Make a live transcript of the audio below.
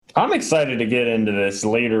I'm excited to get into this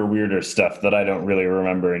later, weirder stuff that I don't really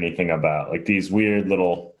remember anything about, like these weird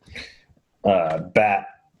little bat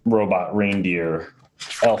robot reindeer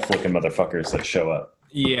elf-looking motherfuckers that show up.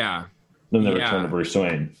 Yeah. Then the return Yeah. of Bruce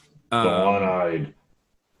Wayne, the one-eyed.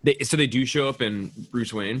 So they do show up in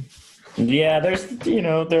Bruce Wayne. Yeah,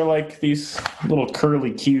 they're like these little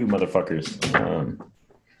curly Q motherfuckers. I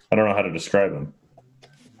don't know how to describe them.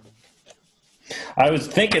 I was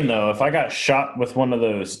thinking, though, if I got shot with one of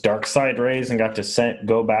those dark side rays and got to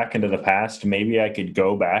go back into the past, maybe I could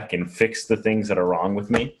go back and fix the things that are wrong with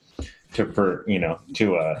me.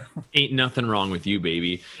 Ain't nothing wrong with you,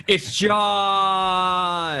 baby. It's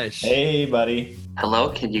Josh. Hey, buddy. Hello,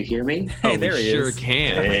 can you hear me? Hey, there he sure is.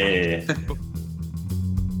 Can. Hey.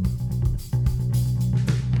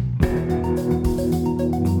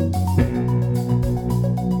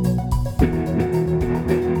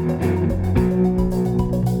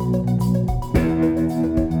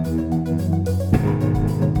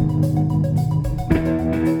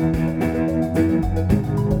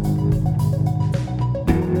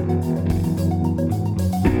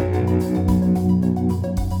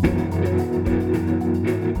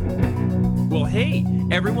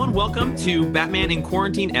 Everyone, welcome to Batman in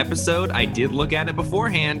Quarantine episode. I did look at it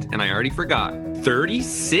beforehand, and I already forgot.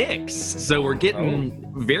 36. So we're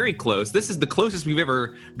getting very close. This is the closest we've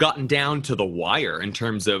ever gotten down to the wire in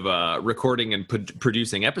terms of recording and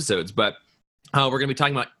producing episodes. But we're going to be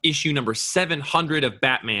talking about issue number 700 of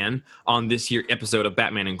Batman on this year episode of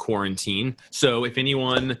Batman in Quarantine. So if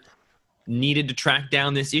anyone needed to track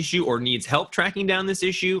down this issue or needs help tracking down this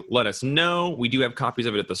issue, let us know. We do have copies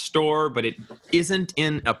of it at the store, but it isn't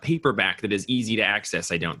in a paperback that is easy to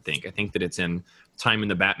access, I don't think. I think that it's in Time in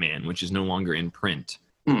the Batman, which is no longer in print.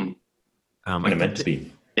 I meant to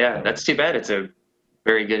be. Yeah, that's too bad. It's a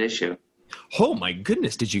very good issue. Oh my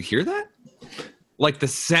goodness, did you hear that? Like the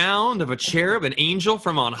sound of a cherub, an angel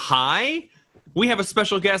from on high? We have a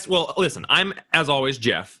special guest. Well, listen, I'm, as always,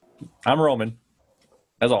 Jeff. I'm Roman.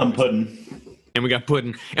 As always. I'm Puddin'. And we got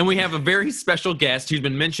Puddin'. And we have a very special guest who's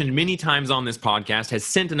been mentioned many times on this podcast, has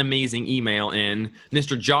sent an amazing email in,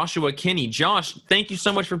 Mr. Joshua Kinney. Josh, thank you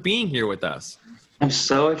so much for being here with us. I'm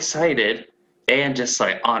so excited and just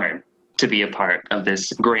honored to be a part of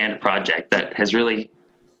this grand project that has really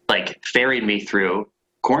ferried me through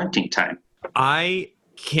quarantine time. I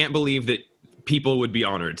can't believe that people would be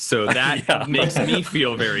honored, so that makes me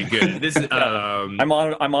feel very good. This I'm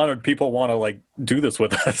honored people want to do this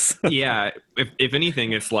with us. Yeah, if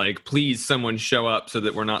anything, it's please someone show up so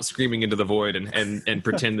that we're not screaming into the void and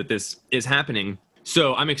pretend that this is happening.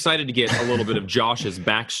 So I'm excited to get a little bit of Josh's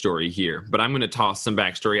backstory here, but I'm going to toss some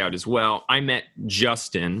backstory out as well. I met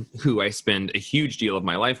Justin, who I spend a huge deal of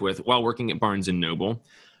my life with, while working at Barnes & Noble.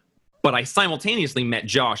 But I simultaneously met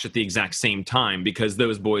Josh at the exact same time because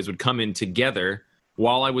those boys would come in together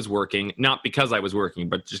while I was working, not because I was working,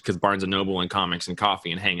 but just because Barnes & Noble and comics and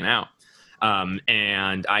coffee and hanging out.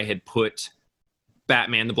 And I had put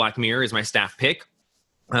Batman the Black Mirror as my staff pick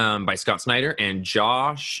by Scott Snyder, and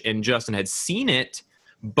Josh and Justin had seen it,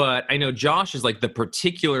 but I know Josh is the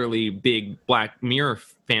particularly big Black Mirror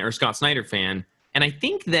fan or Scott Snyder fan. And I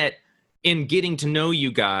think that in getting to know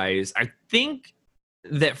you guys, I think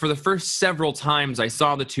that for the first several times I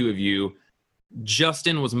saw the two of you,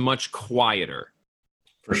 Justin was much quieter.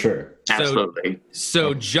 For sure. Absolutely.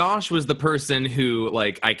 So Josh was the person who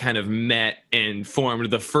I kind of met and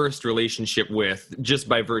formed the first relationship with just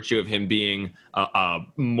by virtue of him being a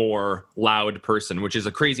more loud person, which is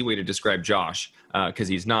a crazy way to describe Josh because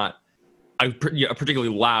he's not a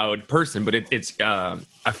particularly loud person, but it's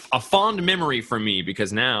a fond memory for me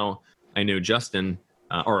because now I know Justin.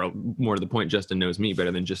 Or more to the point, Justin knows me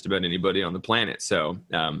better than just about anybody on the planet. So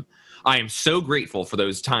I am so grateful for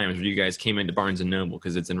those times where you guys came into Barnes & Noble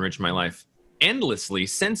because it's enriched my life endlessly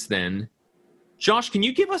since then. Josh, can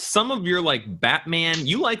you give us some of your Batman?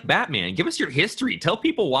 You like Batman. Give us your history. Tell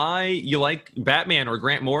people why you like Batman or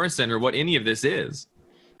Grant Morrison or what any of this is.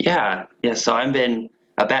 Yeah. So I've been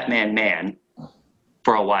a Batman man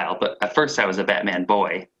for a while, but at first I was a Batman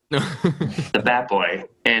boy, the Bat Boy.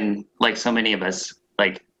 And like so many of us,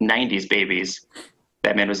 90s babies,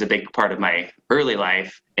 Batman was a big part of my early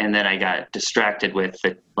life, and then I got distracted with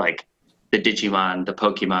the Digimon, the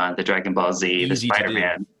Pokemon, the Dragon Ball Z, the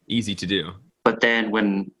Spider-Man. Easy to do. But then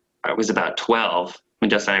when I was about 12, when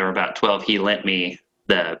Justin and I were about 12, he lent me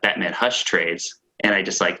the Batman Hush trades, and I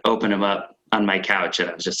just opened them up on my couch, and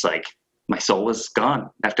I was just my soul was gone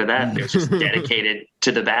after that. It was just dedicated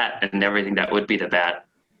to the Bat and everything that would be the Bat.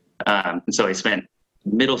 And so I spent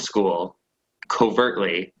middle school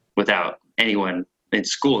covertly, without anyone in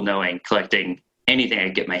school knowing, collecting anything I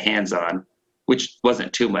could get my hands on which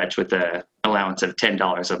wasn't too much with the allowance of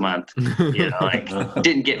 $10 a month. Like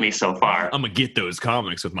didn't get me so far. I'm gonna get those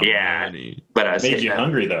comics with my money. But I was Made you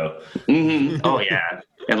hungry though. Oh yeah,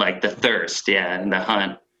 and like the thirst, and the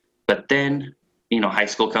hunt. But then high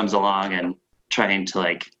school comes along and trying to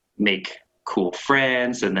like make cool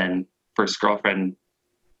friends, and then first girlfriend,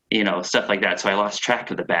 stuff like that. So I lost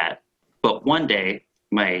track of the bat. But one day,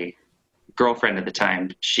 my girlfriend at the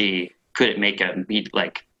time, she couldn't make a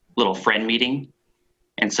little friend meeting.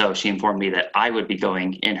 And so she informed me that I would be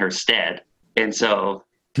going in her stead. And so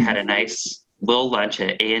had a nice little lunch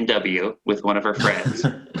at A&W with one of her friends.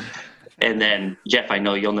 And then, Jeff, I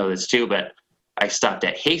know you'll know this too, but I stopped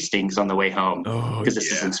at Hastings on the way home because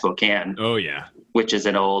this is in Spokane. Oh, yeah. Which is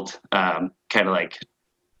an old kind of like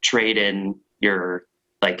trade in your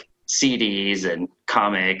like CDs and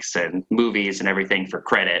comics and movies and everything for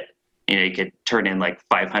credit. You could turn in like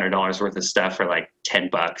 $500 worth of stuff for like $10.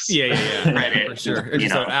 Yeah. Credit, for sure. It's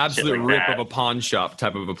just an absolute like rip that. of a pawn shop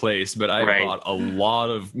type of a place. But I bought a lot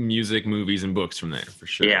of music, movies, and books from there for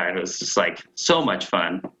sure. Yeah, it was just like so much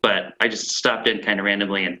fun. But I just stopped in kind of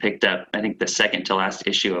randomly and picked up, I think, the second to last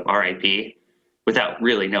issue of R.I.P. without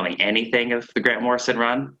really knowing anything of the Grant Morrison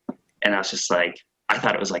run. And I was just like, I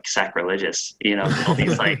thought it was like sacrilegious, all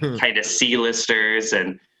these like kind of C-listers,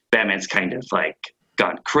 and Batman's kind of like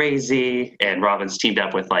gone crazy, and Robin's teamed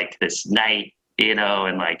up with like this knight,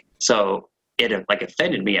 and like, so it like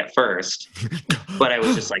offended me at first, but I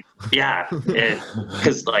was just like, yeah,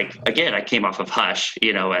 because like, again, I came off of Hush,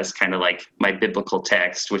 as kind of like my biblical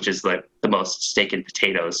text, which is the most steak and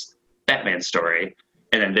potatoes Batman story.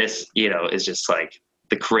 And then this, is just like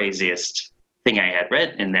the craziest thing I had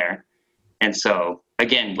read in there. And so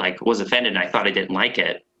again, like was offended, and I thought I didn't like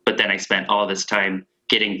it, but then I spent all this time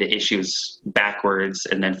getting the issues backwards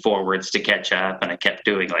and then forwards to catch up. And I kept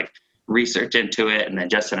doing like research into it. And then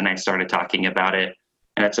Justin and I started talking about it.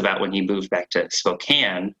 And that's about when he moved back to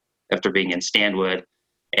Spokane after being in Stanwood.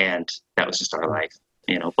 And that was just our life,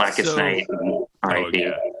 Blackest Night and R.I.P. Oh,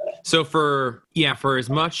 yeah. So for as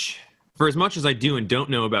much as I do and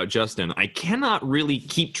don't know about Justin, I cannot really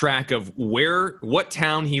keep track of what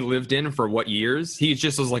town he lived in for what years. He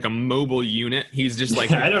just was like a mobile unit. He's just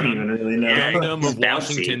like I don't even really know. Gundam of Bouncy.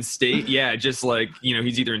 Washington State. Yeah, just like,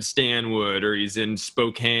 he's either in Stanwood or he's in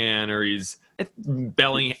Spokane or he's at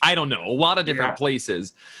Bellingham. I don't know, a lot of different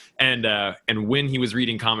places. And when he was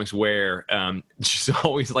reading comics where, just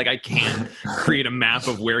always like, I can't create a map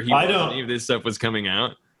of where he was when any of this stuff was coming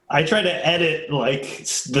out. I try to edit like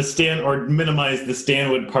or minimize the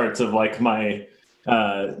Stanwood parts of like my,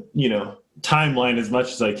 timeline as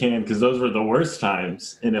much as I can, because those were the worst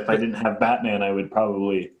times. And if I didn't have Batman, I would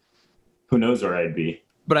probably, who knows where I'd be.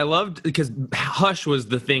 But I loved, because Hush was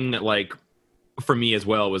the thing that like, for me as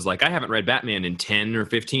well, was like, I haven't read Batman in 10 or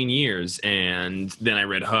 15 years. And then I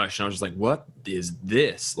read Hush and I was just like, what is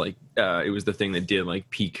this? Like, it was the thing that did like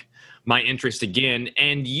pique my interest again.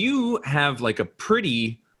 And you have like a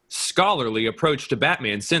pretty scholarly approach to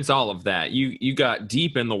Batman since all of that. You got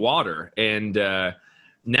deep in the water, and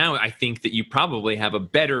now I think that you probably have a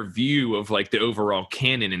better view of like the overall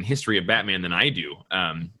canon and history of Batman than I do,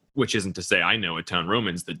 which isn't to say I know a ton.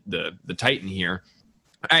 Roman's the Titan here.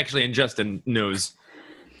 Actually, and Justin knows,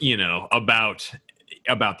 about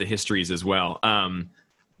the histories as well.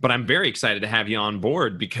 But I'm very excited to have you on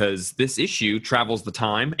board, because this issue travels the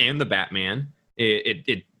time and the Batman.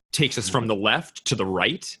 It takes us from the left to the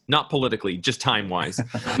right, not politically, just time-wise.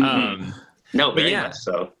 No, very much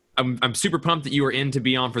so. I'm super pumped that you were in to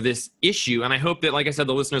be on for this issue, and I hope that, like I said,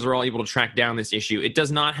 the listeners are all able to track down this issue. It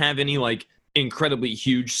does not have any like incredibly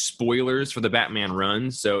huge spoilers for the Batman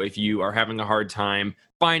run, so if you are having a hard time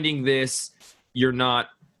finding this, you're not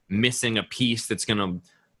missing a piece that's going to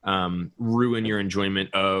ruin your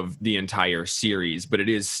enjoyment of the entire series, but it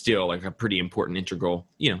is still like a pretty important integral,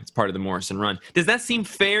 it's part of the Morrison run. Does that seem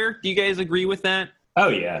fair? Do you guys agree with that? Oh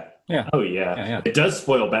yeah. Yeah. Oh yeah. It does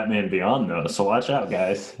spoil Batman Beyond though, so watch out,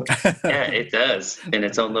 guys. Yeah, it does in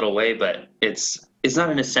its own little way, but it's not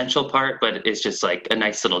an essential part, but it's just like a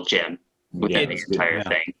nice little gem within the entire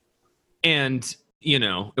thing. And,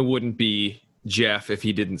 it wouldn't be Jeff if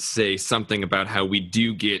he didn't say something about how we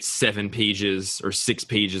do get 7 pages or 6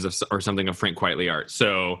 pages or something of Frank Quitely art.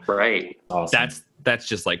 So right. Awesome. That's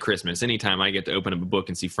just like Christmas. Anytime I get to open up a book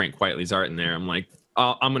and see Frank Quitely's art in there, I'm like,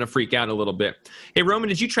 I'm going to freak out a little bit. Hey, Roman,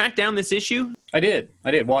 did you track down this issue? I did.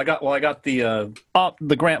 Well, I got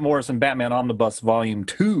the Grant Morrison Batman Omnibus Volume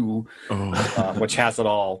 2, which has it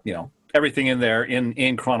all, everything in there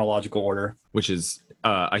in chronological order. Which is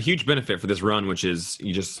a huge benefit for this run, which is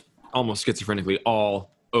you just almost schizophrenically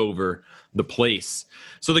all over the place.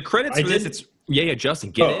 So the credits for this, Yeah,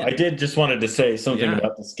 Justin, get in. I did just wanted to say something Yeah.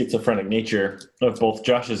 about the schizophrenic nature of both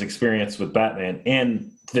Josh's experience with Batman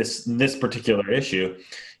and this particular issue.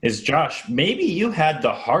 Is Josh, maybe you had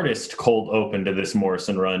the hardest cold open to this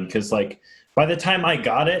Morrison run, because like by the time I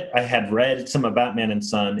got it, I had read some of Batman and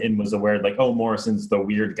Son and was aware like, oh, Morrison's the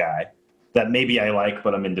weird guy that maybe I like,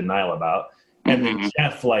 but I'm in denial about. And then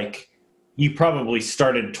Jeff, like, you probably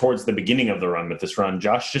started towards the beginning of the run with this run.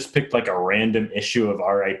 Josh just picked like a random issue of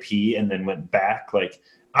RIP and then went back. Like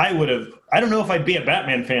I don't know if I'd be a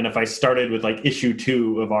Batman fan if I started with like issue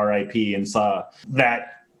 2 of RIP and saw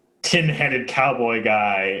that tin-headed cowboy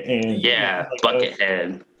guy and Yeah, like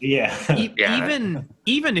Buckethead. yeah. Yeah.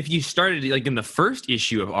 Even if you started like in the first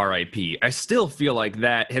issue of RIP, I still feel like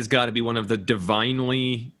that has got to be one of the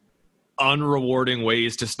divinely unrewarding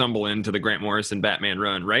ways to stumble into the Grant Morrison Batman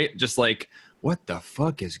run, right? Just like, what the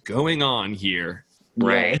fuck is going on here?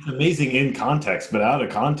 Right. Yeah, it's amazing in context, but out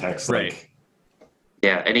of context, Right. like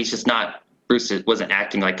Yeah, and he's just not. Bruce wasn't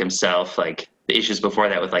acting like himself. Like the issues before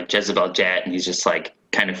that with like Jezebel Jet, and he's just like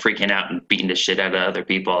kind of freaking out and beating the shit out of other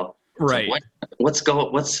people. It's Right. like,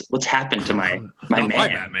 what's happened to my Not man? my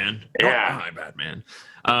Batman. Yeah. Not my Batman.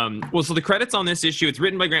 Well, so the credits on this issue, it's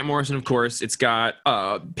written by Grant Morrison, of course. It's got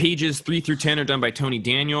pages 3 through 10 are done by Tony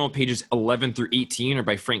Daniel. Pages 11 through 18 are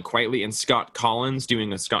by Frank Quitely and Scott Collins,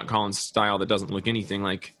 doing a Scott Collins style that doesn't look anything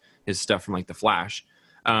like his stuff from like The Flash.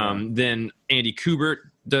 Then Andy Kubert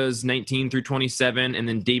does 19 through 27, and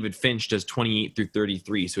then David Finch does 28 through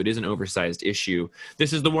 33. So it is an oversized issue.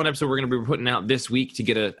 This is the one episode we're going to be putting out this week to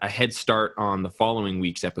get a head start on the following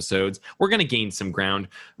week's episodes. We're going to gain some ground.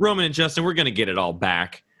 Roman and Justin, we're going to get it all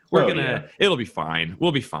back. It'll be fine.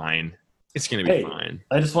 We'll be fine. It's going to be fine.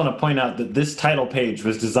 I just want to point out that this title page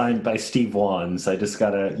was designed by Steve Wands. I just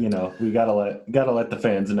gotta, we gotta let the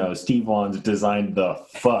fans know Steve Wands designed the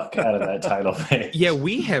fuck out of that title page. Yeah,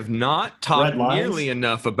 we have not talked Red lines? nearly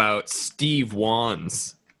enough about Steve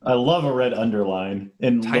Wands' I love a red underline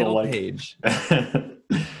and title page.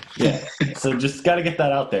 Yeah, so just gotta get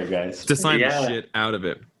that out there, guys. Design the Yeah. shit out of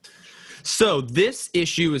it. So this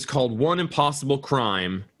issue is called One Impossible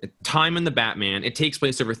Crime, Time in the Batman. It takes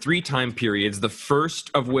place over 3 time periods, the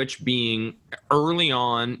first of which being early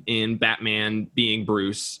on in Batman being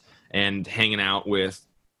Bruce and hanging out with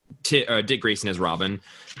Dick Grayson as Robin.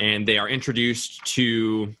 And they are introduced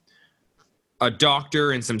to a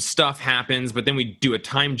doctor and some stuff happens, but then we do a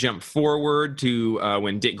time jump forward to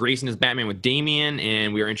when Dick Grayson is Batman with Damian,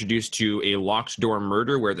 and we are introduced to a locked door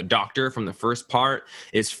murder where the doctor from the first part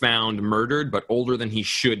is found murdered but older than he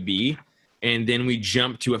should be. And then we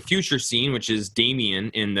jump to a future scene, which is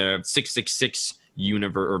Damian in the 666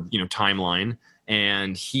 universe or timeline,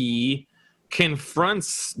 and he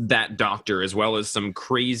confronts that doctor as well as some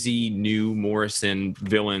crazy new Morrison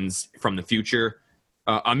villains from the future.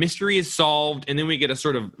 A mystery is solved, and then we get a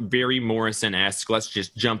sort of very Morrison-esque, let's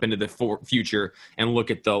just jump into the future and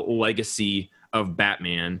look at the legacy of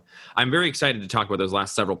Batman. I'm very excited to talk about those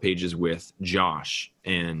last several pages with Josh,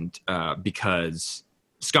 and because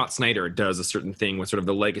Scott Snyder does a certain thing with sort of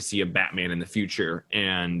the legacy of Batman in the future,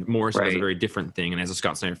 and Morrison does a very different thing. And as a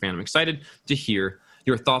Scott Snyder fan, I'm excited to hear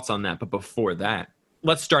your thoughts on that. But before that,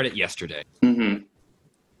 let's start it yesterday. Mm-hmm.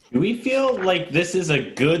 Do we feel like this is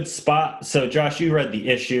a good spot? So, Josh, you read the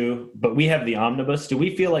issue, but we have the omnibus. Do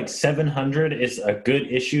we feel like 700 is a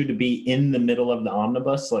good issue to be in the middle of the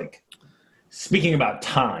omnibus? Like, speaking about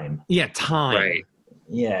time. Yeah, time. Right.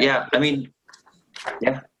 Yeah. Yeah. I mean,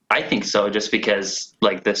 yeah, I think so. Just because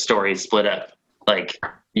like the story is split up, like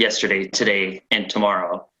yesterday, today, and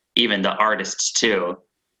tomorrow. Even the artists too.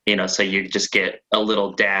 So you just get a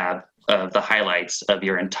little dab of the highlights of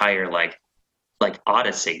your entire like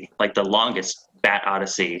Odyssey, like the longest Bat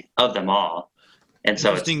Odyssey of them all. And so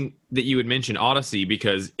Interesting that you would mention Odyssey,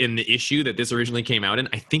 because in the issue that this originally came out in,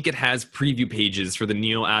 I think it has preview pages for the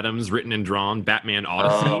Neil Adams written and drawn Batman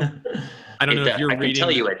Odyssey. I don't know if you're reading. I can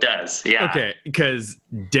tell you it does. Yeah. Okay, because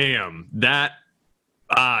damn, that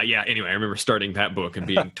yeah, anyway, I remember starting that book and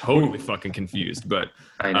being totally fucking confused, but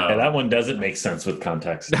I know. Yeah, that one doesn't make sense with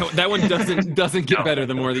context. that one doesn't get better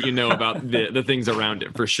the more that you know about the things around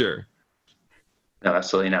it, for sure. No,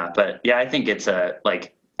 absolutely not. But yeah, I think it's a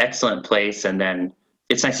excellent place, and then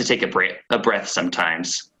it's nice to take a breath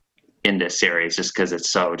sometimes in this series, just because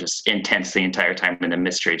it's so just intense the entire time, and the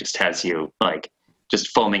mystery just has you just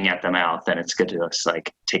foaming at the mouth, and it's good to just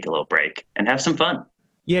take a little break and have some fun.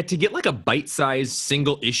 Yeah, to get a bite-sized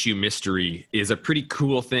single issue mystery is a pretty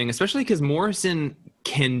cool thing, especially because Morrison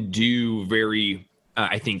can do very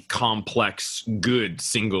I think complex, good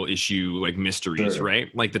single issue mysteries, Sure.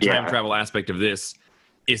 right? Like the time travel aspect of this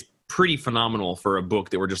is pretty phenomenal for a book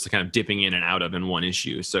that we're just kind of dipping in and out of in one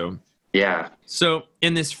issue. So Yeah. So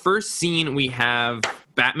in this first scene, we have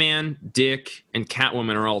Batman, Dick, and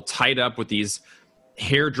Catwoman are all tied up with these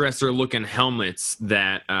hairdresser-looking helmets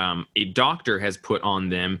that a doctor has put on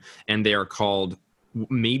them, and they are called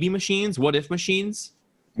maybe machines, what if machines,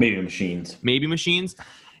 Maybe machines.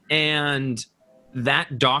 and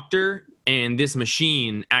that doctor and this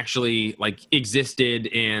machine actually like existed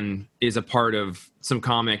and is a part of some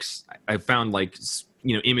comics. I found like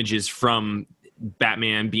images from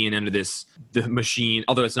Batman being under the machine,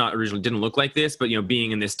 although it's not originally didn't look like this, but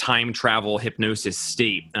being in this time travel hypnosis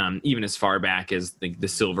state, even as far back as the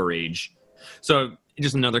Silver Age. So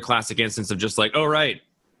just another classic instance of just like, oh right,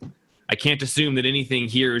 I can't assume that anything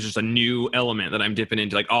here is just a new element that I'm dipping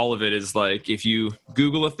into. Like all of it is like, if you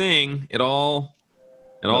Google a thing, it all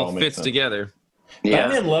makes fits sense. together. Yeah.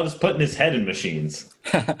 Batman loves putting his head in machines.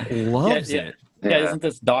 Loves Yeah. it. Yeah, isn't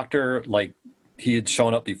this doctor like he had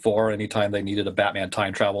shown up before? Anytime they needed a Batman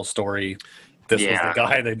time travel story, this was the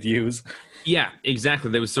guy they'd use. Yeah,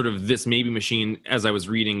 exactly. There was sort of this maybe machine, as I was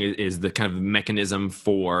reading, is the kind of mechanism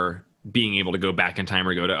for being able to go back in time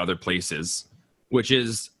or go to other places, which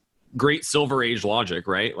is great Silver Age logic,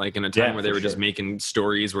 right? Like in a time where they were just making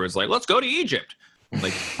stories where it's like, let's go to Egypt.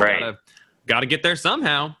 Like, Right. gotta get there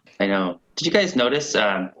somehow. I know. Did you guys notice,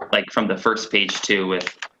 like from the first page too,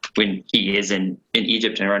 with when he is in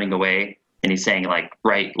Egypt and running away, and he's saying like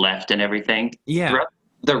right, left, and everything? Yeah. Throughout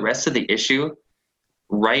the rest of the issue,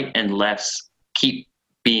 right and lefts keep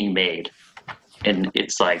being made, and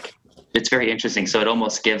it's very interesting. So it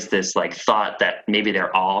almost gives this like thought that maybe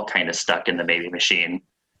they're all kind of stuck in the maybe machine,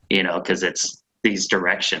 because it's these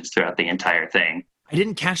directions throughout the entire thing. I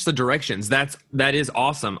didn't catch the directions. That is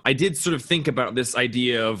awesome. I did sort of think about this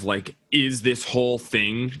idea of like, is this whole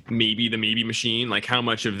thing maybe the maybe machine? Like how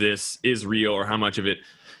much of this is real or how much of it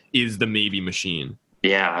is the maybe machine?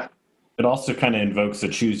 Yeah. It also kind of invokes a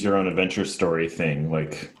choose your own adventure story thing,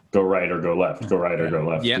 like go right or go left, go right or go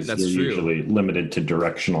left. Yeah, 'cause that's you're true. usually limited to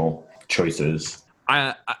directional choices.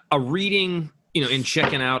 A reading, in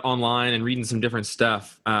checking out online and reading some different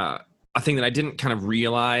stuff, a thing that I didn't kind of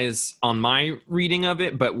realize on my reading of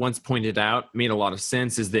it, but once pointed out made a lot of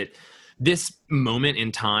sense, is that this moment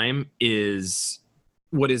in time is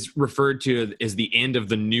what is referred to as the end of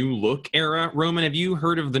the New Look era. Roman, have you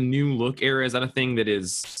heard of the New Look era? Is that a thing that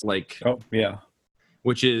is like, Oh yeah,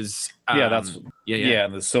 which is that's yeah.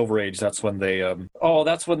 in the Silver Age. That's when they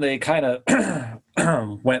that's when they kind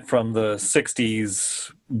of went from the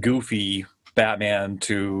 '60s goofy Batman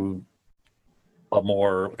to a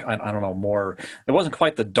more I don't know more. It wasn't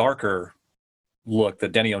quite the darker look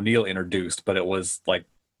that Denny O'Neil introduced, but it was like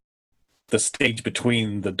the stage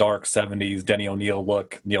between the dark '70s Denny O'Neil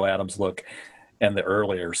look, Neil Adams look, and the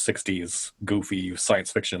earlier '60s goofy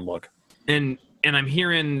science fiction look. And I'm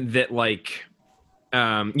hearing that like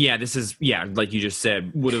this is like you just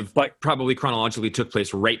said, would have Like- probably chronologically took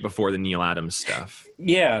place right before the Neil Adams stuff.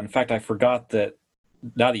 Yeah, in fact, I forgot that.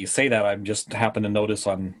 Now that you say that, I'm just happened to notice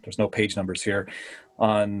there's no page numbers here,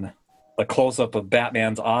 on a close up of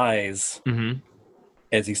Batman's eyes Mm-hmm.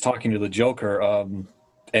 as he's talking to the Joker,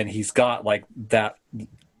 and he's got like that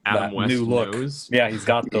Adam West new look. nose. Yeah, he's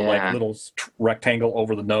got the Yeah. like little rectangle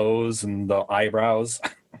over the nose and the eyebrows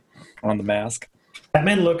on the mask.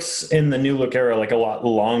 Batman looks in the New Look era like a lot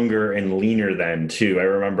longer and leaner then too. I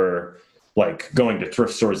remember like going to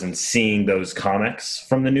thrift stores and seeing those comics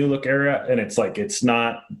from the New Look era, and it's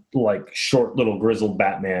not like short little grizzled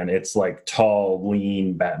Batman. It's like tall,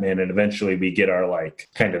 lean Batman, and eventually we get our like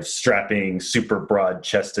kind of strapping, super broad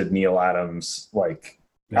chested Neil Adams like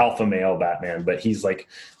alpha male Batman, but he's like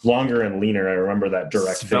longer and leaner. I remember that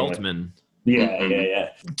direct thing. Sveltman. Yeah.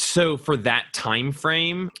 So for that time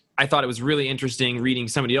frame, I thought it was really interesting reading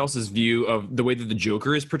somebody else's view of the way that the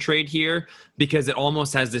Joker is portrayed here, because it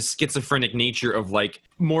almost has this schizophrenic nature of like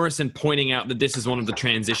Morrison pointing out that this is one of the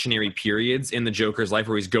transitionary periods in the Joker's life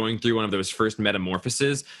where he's going through one of those first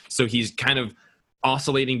metamorphoses. So he's kind of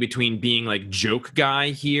oscillating between being like joke guy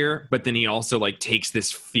here, but then he also like takes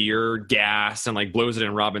this fear gas and like blows it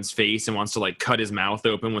in Robin's face and wants to like cut his mouth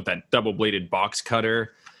open with that double-bladed box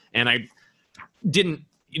cutter. And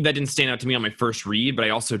that didn't stand out to me on my first read, but I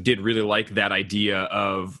also did really like that idea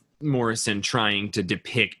of Morrison trying to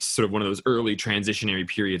depict sort of one of those early transitionary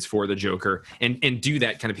periods for the Joker and do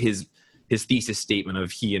that kind of his thesis statement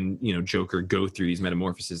of he and Joker go through these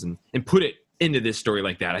metamorphoses and put it into this story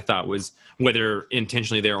like that. I thought was, whether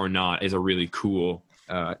intentionally there or not, is a really cool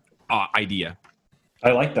idea.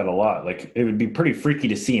 I like that a lot. Like it would be pretty freaky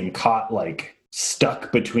to see him caught like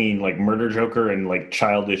stuck between like murder Joker and like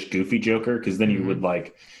childish goofy Joker, because then you would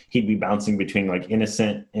like he'd be bouncing between like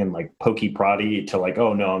innocent and like pokey proddy to like,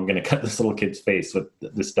 oh no, I'm gonna cut this little kid's face with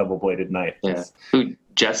this double-bladed knife. Yeah. Who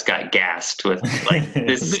just got gassed with like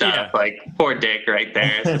this stuff. Yeah. Like poor Dick right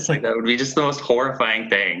there. It's just like that would be just the most horrifying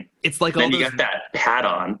thing. It's like Then all you those, got that hat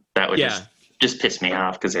on that would Yeah. just piss me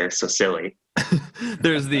off because they're so silly.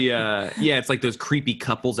 there's the it's like those creepy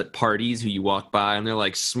couples at parties who you walk by and they're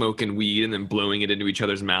like smoking weed and then blowing it into each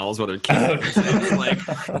other's mouths while they're kissing. It's like,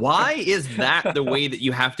 why is that the way that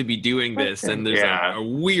you have to be doing this? And there's Yeah. a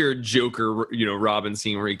weird Joker, Robin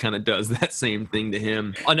scene where he kind of does that same thing to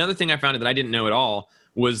him. Another thing I found that I didn't know at all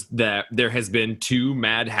was that there has been 2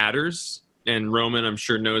 Mad Hatters, and Roman, I'm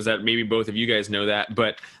sure, knows that. Maybe both of you guys know that,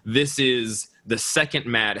 but this is the second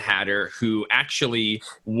Mad Hatter who actually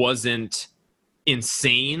wasn't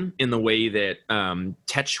insane in the way that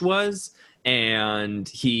Tetch was, and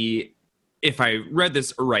he, if I read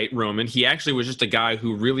this right, Roman, he actually was just a guy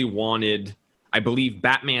who really wanted, I believe,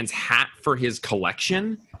 Batman's hat for his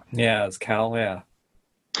collection. Yeah, it's Cal. Yeah.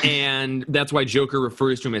 And that's why Joker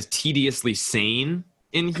refers to him as tediously sane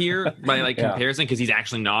in here by like Yeah. comparison, because he's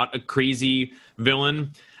actually not a crazy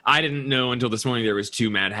villain. I didn't know until this morning there was 2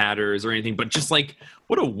 Mad Hatters or anything, but just like,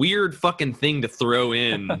 what a weird fucking thing to throw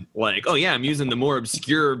in. Like, oh yeah, I'm using the more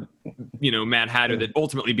obscure, Mad Hatter that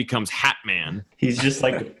ultimately becomes Hat Man. He's just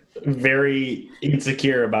like very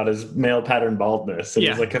insecure about his male pattern baldness. And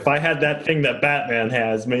Yeah. he's like, if I had that thing that Batman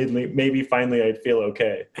has, maybe finally I'd feel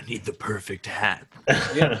okay. I need the perfect hat.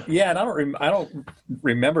 Yeah, and I don't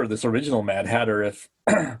remember this original Mad Hatter if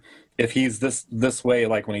if he's this way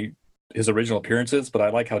like when his original appearances, but I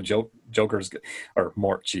like how Joker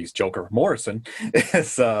Morrison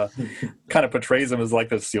is kind of portrays him as like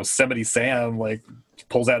this Yosemite Sam, like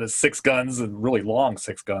pulls out his 6 guns and really long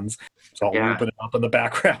 6 guns. It's all Yeah. looping it up in the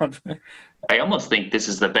background. I almost think this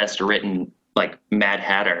is the best written like Mad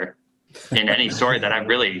Hatter in any story that I've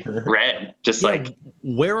really read. Just like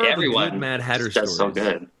Where are the everyone good Mad Hatter does stories? so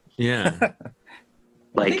good. Yeah. I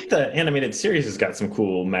Like think the animated series has got some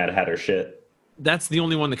cool Mad Hatter shit. That's the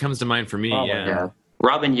only one that comes to mind for me. Oh, yeah. yeah.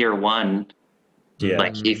 Robin Year One, Yeah.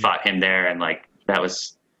 like he fought him there, and like that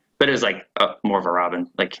was, but it was like more of a Robin.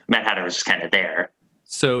 Like Mad Hatter was just kind of there.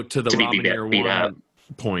 So to the To be Robin Year beat up. One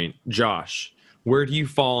point, Josh, where do you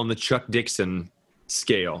fall on the Chuck Dixon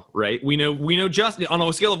scale? Right, we know Justin on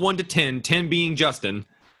a scale of 1 to 10, 10 being Justin,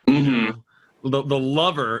 hmm the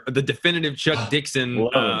lover, the definitive Chuck Dixon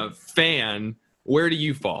Love him. fan. Where do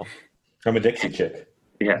you fall? I'm a Dixie chick.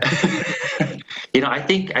 Yeah. I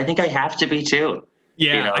think I have to be too.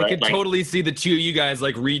 Yeah, I could like- totally see the 2 of you guys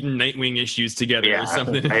like reading Nightwing issues together Yeah, or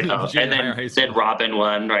something. I know. Junior And high or high then school. Robin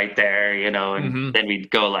won right there, and Mhm. then we'd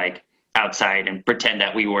go like outside and pretend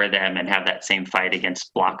that we were them and have that same fight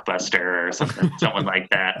against Blockbuster or something, someone like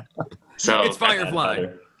that. So It's Firefly.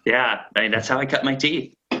 yeah, I mean that's how I cut my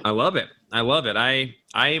teeth. I love it. I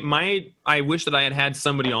wish that I had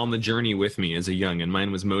somebody on the journey with me as a young, and mine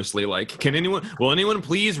was mostly like, will anyone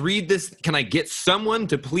please read this? Can I get someone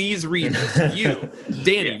to please read this? You,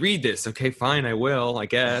 Danny, read this. Okay, fine, I will, I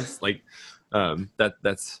guess. Like,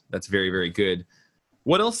 that's very, very good.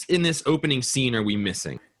 What else in this opening scene are we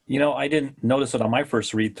missing? I didn't notice it on my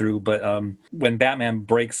first read through, but when Batman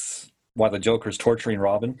breaks, while the Joker's torturing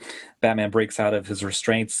Robin, Batman breaks out of his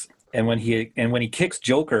restraints, and when he kicks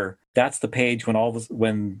Joker, that's the page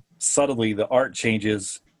when suddenly the art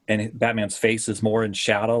changes and Batman's face is more in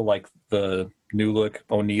shadow, like the New Look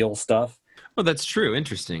O'Neill stuff. Oh, that's true.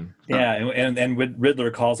 Interesting. Yeah, and Riddler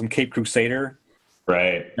calls him Cape Crusader,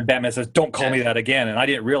 Right. and Batman says, "Don't call me that again." And I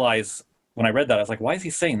didn't realize when I read that, I was like, "Why is he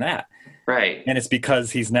saying that?" Right. And it's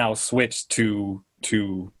because he's now switched to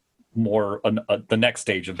more the next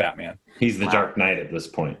stage of Batman. He's the Wow. Dark Knight at this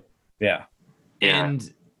point. Yeah. Yeah.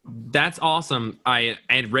 And that's awesome. I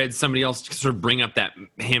had read somebody else sort of bring up that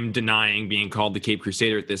him denying being called the Cape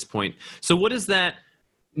Crusader at this point. So what does that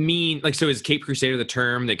mean? Like, so is Cape Crusader the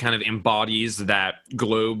term that kind of embodies that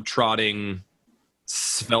globe-trotting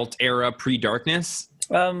svelte era pre-darkness?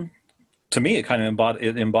 To me, it kind of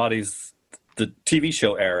embodies the TV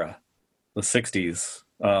show era, the 60s.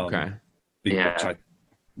 Okay. Yeah.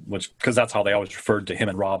 Which because that's how they always referred to him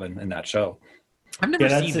and Robin in that show. I've never Yeah,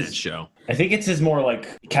 that's seen his- that show. I think it's his more like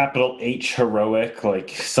capital H heroic. Like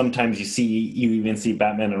sometimes you even see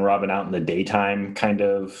Batman and Robin out in the daytime kind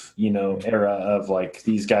of, era of like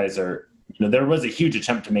these guys are, there was a huge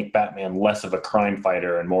attempt to make Batman less of a crime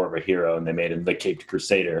fighter and more of a hero, and they made him the Caped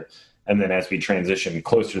Crusader. And then as we transitioned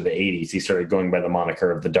closer to the 80s, he started going by the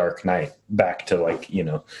moniker of the Dark Knight back to like,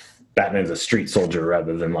 Batman's a street soldier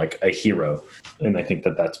rather than like a hero. And I think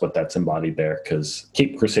that that's what that's embodied there, because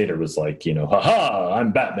Cape Crusader was like, haha,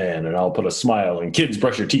 I'm Batman and I'll put a smile and kids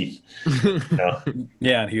brush your teeth.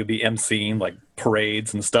 Yeah, and he would be emceeing like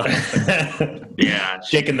parades and stuff. Yeah.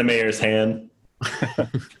 Shaking the mayor's hand.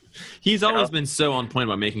 He's always been so on point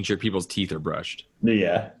about making sure people's teeth are brushed.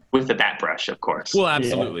 Yeah. With the bat brush, of course. Well,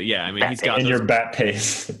 absolutely, yeah. I mean, he's got And those your bat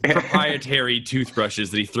paste. proprietary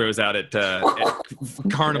toothbrushes that he throws out at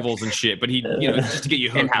carnivals and shit. But he, just to get you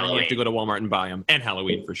hooked, and you have to go to Walmart and buy them. And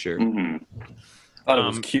Halloween for sure. Mm-hmm. I thought it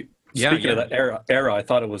was cute. Speaking of that era, I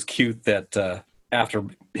thought it was cute that after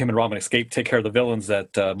him and Robin escaped, take care of the villains,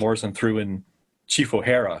 that Morrison threw in Chief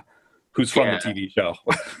O'Hara, who's from the TV show.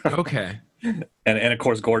 Okay. And of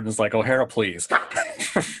course, Gordon's like, O'Hara, please.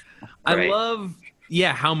 I love,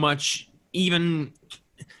 how much even,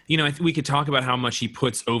 we could talk about how much he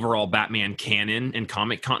puts overall Batman canon and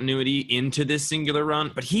comic continuity into this singular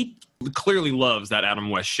run, but he clearly loves that Adam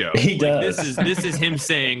West show. He does. This is him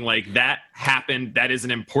saying, like, that happened, that is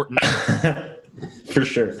an important... For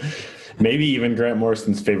sure. Maybe even Grant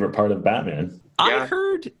Morrison's favorite part of Batman. I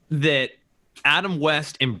heard that Adam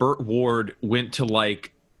West and Burt Ward went to,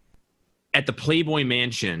 like, at the Playboy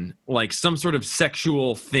Mansion, like some sort of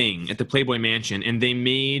sexual thing at the Playboy Mansion, and they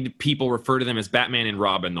made people refer to them as Batman and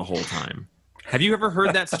Robin the whole time. Have you ever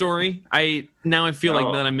heard that story? I feel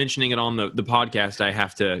like that I'm mentioning it on the podcast, I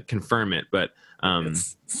have to confirm it, but it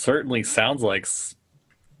certainly sounds like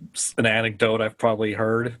an anecdote I've probably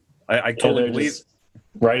heard. I totally believe.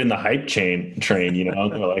 Right in the hype train, They're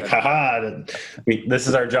like, haha, this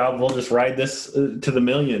is our job. We'll just ride this to the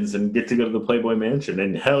millions and get to go to the Playboy Mansion.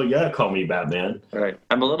 And hell yeah, call me Batman. Right.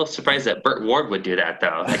 I'm a little surprised that Burt Ward would do that,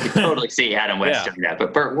 though. I could totally see Adam West doing that.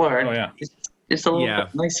 But Burt Ward, he's just a little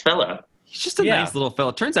nice fellow. He's just a nice little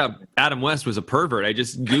fella. Turns out Adam West was a pervert. I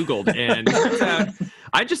just Googled, and it turns out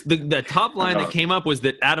the top line that came up was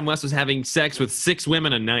that Adam West was having sex with 6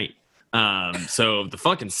 women a night. So the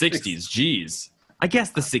fucking 60s, geez. I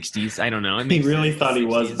guess the 60s. I don't know. He really thought he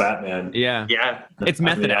was Batman. Yeah. Yeah. It's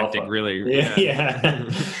method acting, really. Yeah.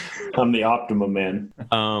 I'm the Optimum Man.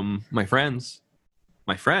 My friends,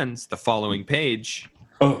 the following page.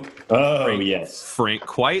 Yes. Frank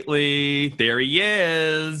Quitely. There he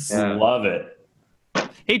is. Yeah. Love it.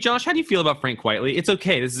 Hey, Josh, how do you feel about Frank Quitely? It's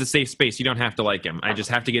okay. This is a safe space. You don't have to like him. I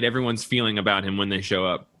just have to get everyone's feeling about him when they show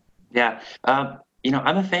up. Yeah. I'm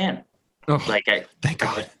a fan. Oh, thank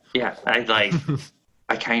God. Yeah,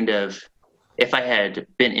 I kind of, if I had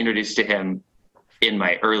been introduced to him in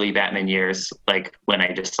my early Batman years, like when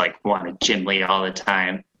I just like wanted Jim Lee all the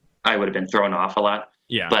time, I would have been thrown off a lot.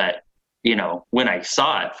 Yeah. But, when I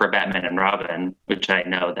saw it for Batman and Robin, which I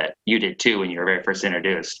know that you did too when you were very first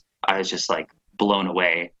introduced, I was just like blown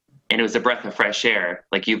away. And it was a breath of fresh air,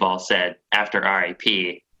 like you've all said, after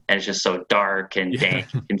R.I.P. And it's just so dark and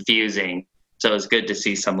dank and confusing. So it was good to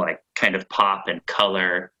see some like kind of pop and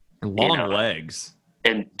color. Long legs.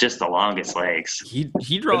 And just the longest legs.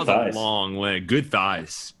 He draws a long leg. Good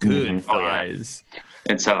thighs. Good thighs. Oh, yeah.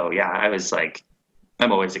 And so, I was like,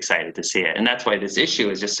 I'm always excited to see it. And that's why this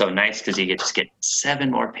issue is just so nice, because you just get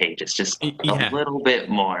 7 more pages, just a little bit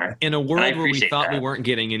more. In a world where we thought we weren't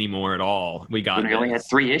getting any more at all, we got We only had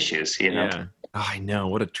 3 issues, Yeah. Oh, I know.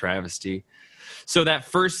 What a travesty. So that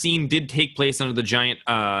first scene did take place under the giant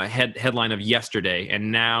headline of yesterday,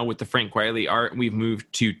 and now with the Frank Quitely art, we've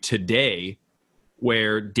moved to today,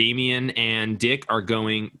 where Damian and Dick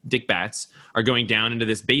Batts are going down into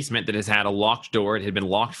this basement that has had a locked door. It had been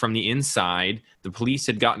locked from the inside. The police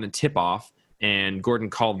had gotten a tip-off, and Gordon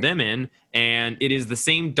called them in, and it is the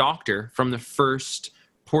same doctor from the first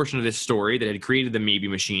portion of this story that had created the Maybe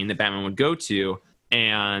machine that Batman would go to,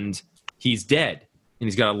 and he's dead. And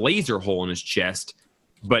he's got a laser hole in his chest.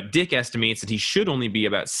 But Dick estimates that he should only be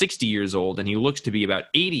about 60 years old, and he looks to be about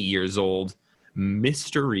 80 years old.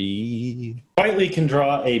 Mystery. Quitely can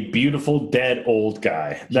draw a beautiful dead old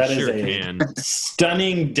guy. That is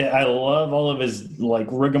stunning. I love all of his like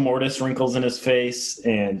rigor mortis wrinkles in his face,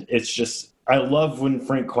 and it's just I love when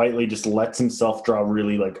Frank Quitely just lets himself draw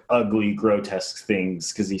really like ugly, grotesque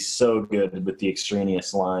things, because he's so good with the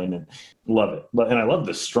extraneous line, and love it. And I love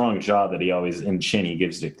the strong jaw that he always in chin he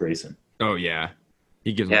gives Dick Grayson. Oh yeah,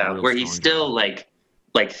 he gives him a real where he's still like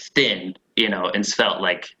thin, and svelte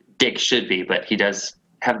like Dick should be, but he does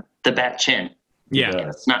have the bat chin. Yeah,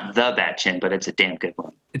 it's not the bat chin, but it's a damn good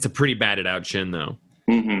one. It's a pretty batted out chin though.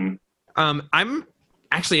 Mm-hmm. I'm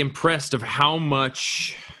actually impressed of how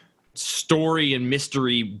much story and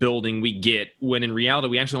mystery building we get when in reality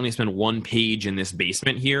we actually only spend 1 page in this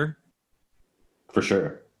basement here. For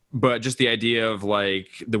sure. But just the idea of like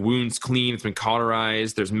the wound's clean, it's been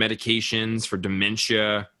cauterized, there's medications for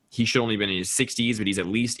dementia, he should only been in his 60s, but he's at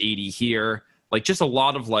least 80 here. Like, just a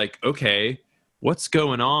lot of like, okay, what's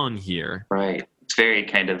going on here? Right. It's very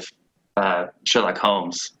kind of Sherlock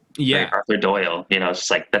Holmes. Yeah. Very Arthur Doyle. You know, it's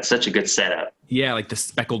just like, that's such a good setup. Yeah, like the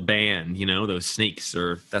speckled band, you know, those snakes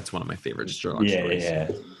that's one of my favorite Sherlock stories.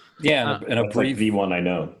 Yeah, and a That's brief like the one I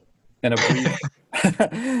know. and a brief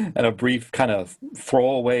and a brief kind of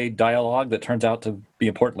throwaway dialogue that turns out to be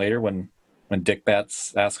important later when Dick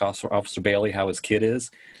Betts asks Officer Bailey how his kid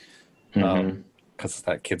is, because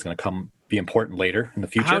that kid's going to be important later in the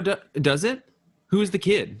future. How does it? Who is the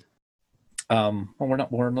kid? Well,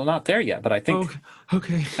 we're not there yet, but I think. Oh,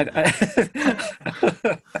 okay.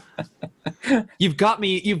 You've got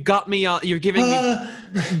me. You're giving me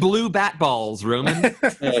blue bat balls, Roman.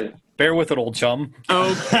 Bear with it, old chum.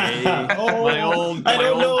 Okay. I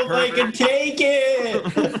don't know if I can take it.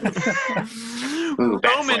 Ooh,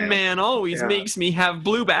 Roman man always makes me have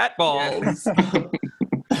blue bat balls.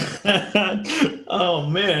 Oh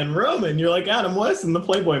man, Roman, you're like Adam West in the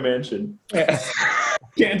Playboy Mansion.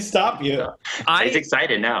 Can't stop you. He's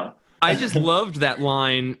excited now. I just loved that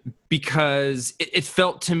line because it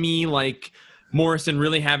felt to me like Morrison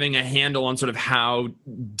really having a handle on sort of how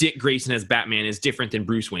Dick Grayson as Batman is different than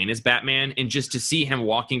Bruce Wayne as Batman. And just to see him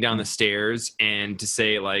walking down the stairs and to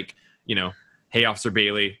say like, you know, hey, Officer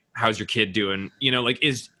Bailey, how's your kid doing? You know, like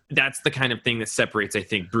that's the kind of thing that separates, I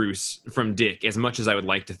think, Bruce from Dick. As much as I would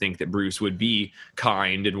like to think that Bruce would be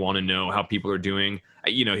kind and want to know how people are doing,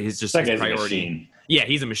 you know, his priority. Yeah,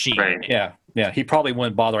 he's a machine. Right. Yeah. He probably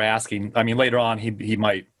wouldn't bother asking. I mean, later on, he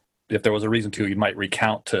might, if there was a reason to, he might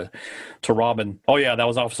recount to Robin, oh yeah, that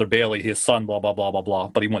was Officer Bailey, his son, blah blah blah blah blah.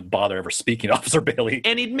 But he wouldn't bother ever speaking to Officer Bailey.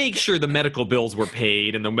 And he'd make sure the medical bills were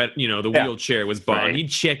paid and the wheelchair was bought. Right. He'd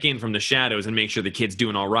check in from the shadows and make sure the kid's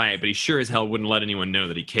doing all right. But he sure as hell wouldn't let anyone know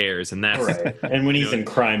that he cares. And that's Right. And when he's in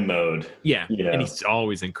crime mode. yeah, you know. and he's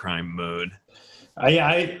always in crime mode.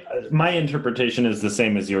 My interpretation is the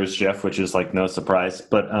same as yours, Jeff, which is like no surprise.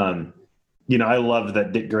 But you know, I love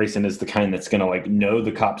that Dick Grayson is the kind that's gonna like know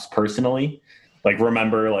the cops personally, like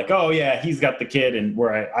remember like, oh yeah, he's got the kid, and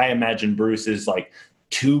where I imagine Bruce is like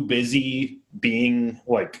too busy being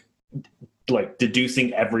like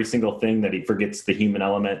deducing every single thing that he forgets the human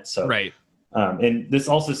element. So Right. And this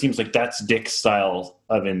also seems like that's Dick's style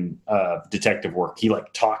of detective work. He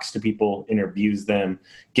like talks to people, interviews them,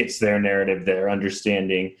 gets their narrative, their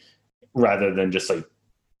understanding, rather than just like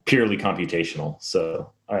purely computational.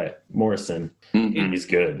 So, all right, Morrison, he's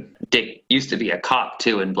good. Dick used to be a cop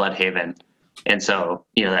too in Bloodhaven, and so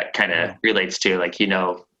you know that kind of relates to like you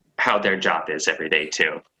know how their job is every day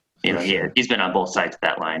too. You know, he's been on both sides of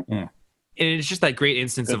that line. And it's just that great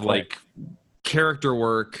instance of like character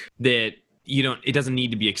work that it doesn't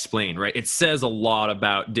need to be explained, right? It says a lot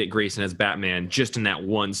about Dick Grayson as Batman just in that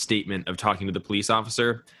one statement of talking to the police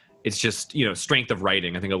officer. It's just, strength of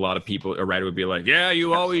writing. I think a lot of people, a writer would be like, yeah,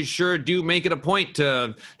 you always sure do make it a point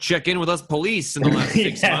to check in with us police in the last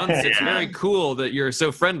 6 months. It's very cool that you're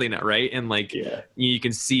so friendly now, right? And like, you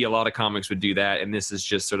can see a lot of comics would do that. And this is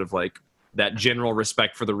just sort of like that general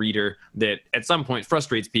respect for the reader that at some point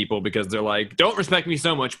frustrates people because they're like, don't respect me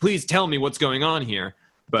so much. Please tell me what's going on here.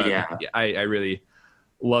 But I really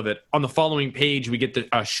love it. On the following page, we get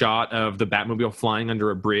a shot of the Batmobile flying under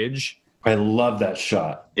a bridge. I love that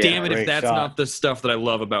shot. Damn it if that's not the stuff that I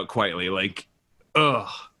love about Quitely. Like, ugh.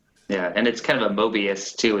 Yeah, and it's kind of a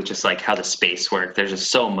Mobius, too, with just like how the space works. There's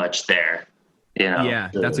just so much there, Yeah,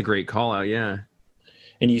 that's a great call out, yeah.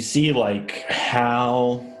 And you see like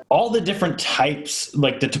how all the different types,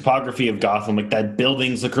 like the topography of Gotham, like that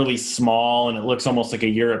buildings look really small and it looks almost like a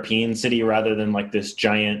European city rather than like this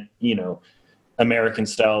giant, American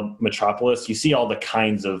style metropolis. You see all the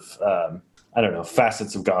kinds of,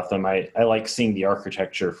 facets of Gotham. I like seeing the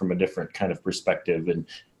architecture from a different kind of perspective. And,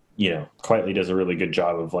 Quitely does a really good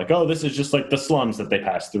job of like, oh, this is just like the slums that they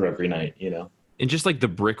pass through every night, And just like the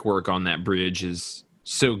brickwork on that bridge is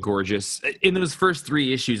so gorgeous. In those first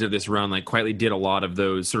 3 issues of this run, like Quitely did a lot of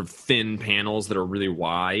those sort of thin panels that are really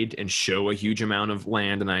wide and show a huge amount of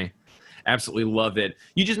land, and I absolutely love it.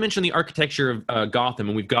 You just mentioned the architecture of Gotham,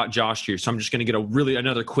 and we've got Josh here, so I'm just going to get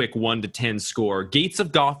another quick 1 to 10 score. Gates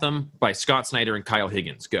of Gotham by Scott Snyder and Kyle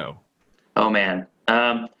Higgins. Go. Oh man,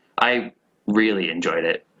 I really enjoyed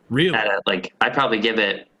it. Really? I probably give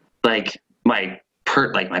it like my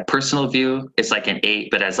personal view, it's like an 8,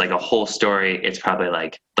 but as like a whole story, it's probably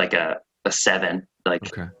like a 7.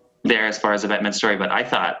 There as far as a Batman story, but I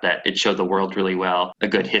thought that it showed the world really well, a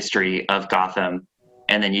good history of Gotham,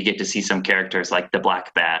 and then you get to see some characters like the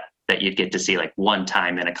Black Bat that you'd get to see like one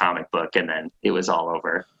time in a comic book, and then it was all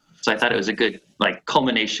over. So I thought it was a good like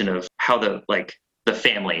culmination of how the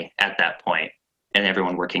family at that point and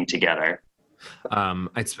everyone working together.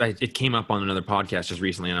 It came up on another podcast just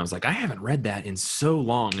recently, and I was like, I haven't read that in so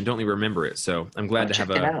long and don't even remember it. So I'm glad to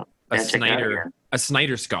have a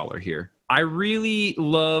Snyder scholar here. I really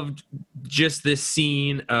loved just this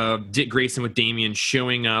scene of Dick Grayson with Damian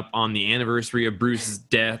showing up on the anniversary of Bruce's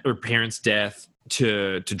death or parents' death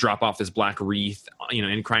to drop off this black wreath,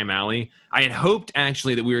 in Crime Alley. I had hoped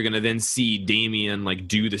actually that we were going to then see Damian like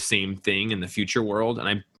do the same thing in the future world, and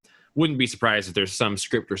I wouldn't be surprised if there's some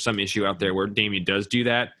script or some issue out there where Damian does do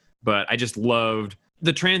that. But I just loved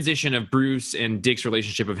the transition of Bruce and Dick's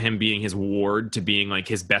relationship of him being his ward to being like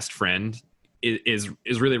his best friend is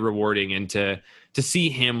really rewarding, and to see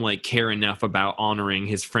him like care enough about honoring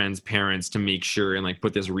his friend's parents to make sure and like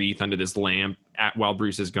put this wreath under this lamp while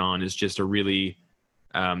Bruce is gone is just a really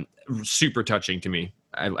super touching to me.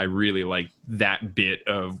 I really like that bit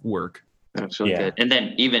of work. That's really good. And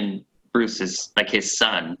then even Bruce's like his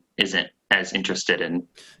son isn't as interested in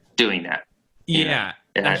doing that. Yeah,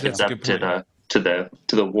 it's up to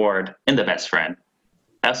the ward and the best friend.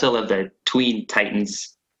 I also love the Tween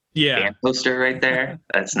Titans band poster right there.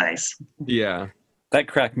 That's nice. Yeah, that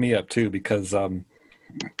cracked me up too because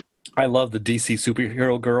I love the DC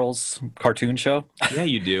Superhero Girls cartoon show. Yeah,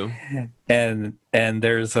 you do. and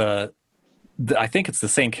there's I think it's the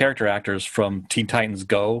same character actors from Teen Titans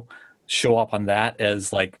Go show up on that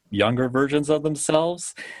as like younger versions of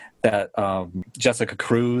themselves that Jessica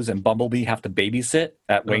Cruz and Bumblebee have to babysit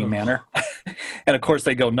at Wayne Manor. And of course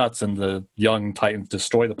they go nuts and the young Titans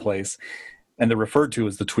destroy the place. And they're referred to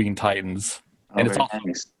as the Tween Titans. And it's also,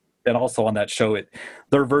 and also on that show,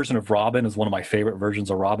 their version of Robin is one of my favorite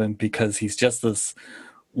versions of Robin because he's just this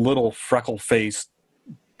little freckle-faced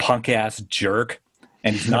punk-ass jerk.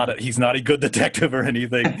 And he's not a good detective or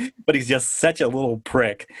anything, but he's just such a little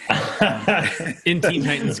prick. In Teen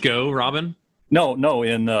Titans Go, Robin? No,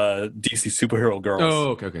 in DC Superhero Girls.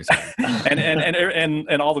 Oh, okay, sorry.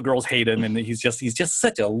 and all the girls hate him, and he's just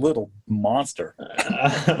such a little monster.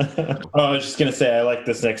 I was just gonna say I like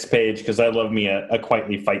this next page because I love me a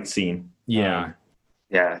Quietly fight scene. Yeah,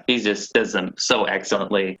 yeah, he just does them so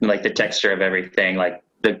excellently. Like the texture of everything, like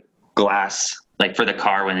the glass, like for the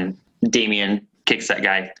car when Damian kicks that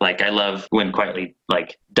guy. Like I love when Quietly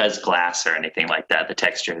like does glass or anything like that. The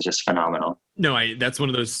texture is just phenomenal. No, that's one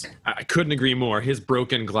of those. I couldn't agree more. His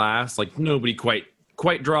broken glass, like nobody quite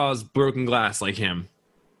draws broken glass like him.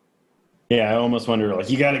 Yeah, I almost wonder like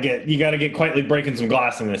you gotta get Quietly breaking some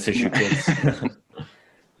glass in this issue, kids.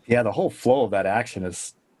 Yeah, the whole flow of that action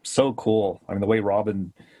is so cool. I mean, the way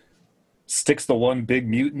Robin sticks the one big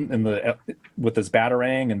mutant with his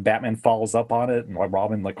batarang, and Batman follows up on it, and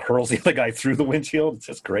Robin like hurls the other guy through the windshield. It's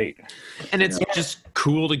just great. And it's just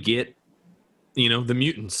cool to get, the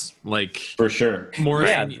mutants like for sure.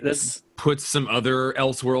 Morrison puts some other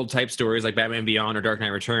Elseworld type stories like Batman Beyond or Dark Knight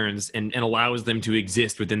Returns, and allows them to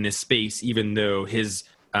exist within this space, even though his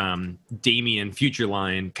Damian future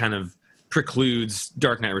line kind of precludes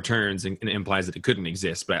Dark Knight Returns and implies that it couldn't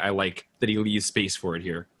exist. But I like that he leaves space for it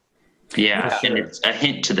here. Yeah, and it's a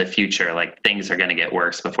hint to the future. Like things are going to get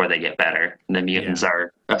worse before they get better. And the mutants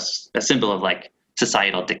are a symbol of like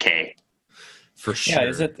societal decay. For sure.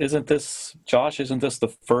 Yeah, isn't this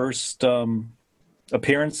the first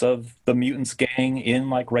appearance of the mutants gang in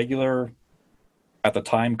like regular, at the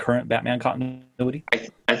time, current Batman continuity?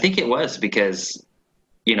 I think it was because,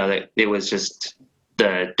 that it was just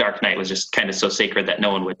the Dark Knight was just kind of so sacred that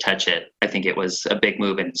no one would touch it. I think it was a big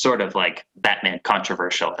move and sort of like Batman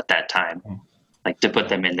controversial at that time, like to put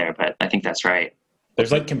them in there. But I think that's right.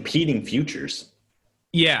 There's like competing futures.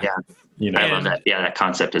 Yeah. I love that. Yeah, that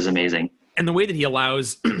concept is amazing. And the way that he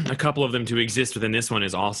allows a couple of them to exist within this one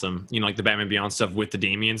is awesome. Like the Batman Beyond stuff with the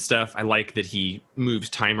Damian stuff. I like that he moves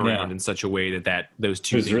time around in such a way that those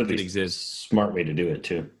two things really could exist. Smart way to do it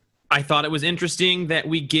too. I thought it was interesting that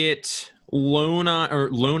we get Lone Eye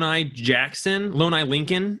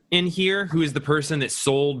Lincoln in here, who is the person that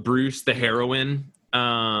sold Bruce the heroin,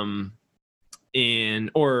 or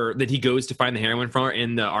that he goes to find the heroin from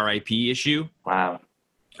in the RIP issue. Wow.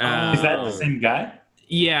 Is that the same guy?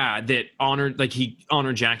 Yeah, that Honor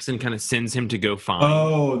Jackson kind of sends him to go find.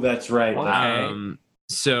 Oh, that's right. Okay.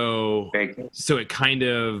 So it kind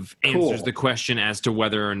of answers the question as to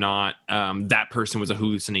whether or not that person was a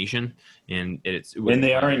hallucination, and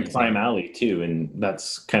they are in Crime Alley too, and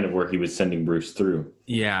that's kind of where he was sending Bruce through.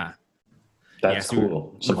 Yeah, that's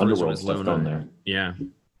cool. Some underworld stuff on there. Yeah,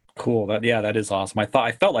 cool. That is awesome.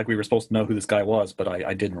 I felt like we were supposed to know who this guy was, but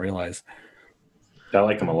I didn't realize. I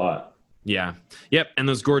like him a lot. Yeah. Yep. And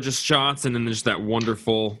those gorgeous shots, and then there's that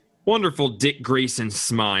wonderful, wonderful Dick Grayson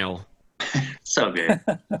smile. So good.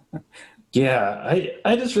 Yeah,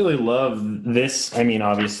 I just really love this. I mean,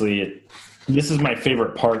 obviously, this is my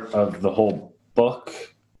favorite part of the whole book.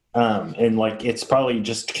 And like, it's probably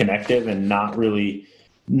just connective and not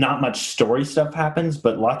much story stuff happens,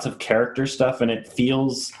 but lots of character stuff. And it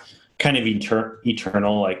feels kind of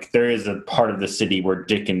eternal. Like, there is a part of the city where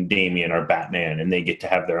Dick and Damian are Batman and they get to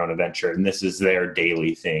have their own adventure. And this is their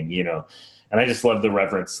daily thing, you know? And I just love the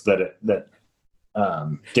reverence that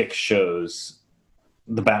Dick shows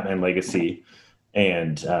the Batman legacy,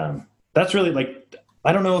 and that's really like,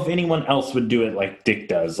 I don't know if anyone else would do it like Dick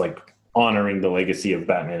does, like honoring the legacy of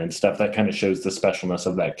Batman and stuff. That kind of shows the specialness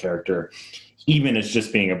of that character, even as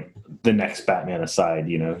just being the next Batman aside.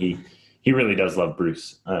 You know, he really does love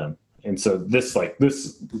Bruce, and so this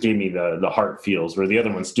gave me the heart feels, where the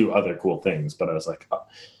other ones do other cool things, but I was like, oh,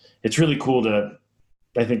 it's really cool to.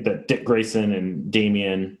 I think that Dick Grayson and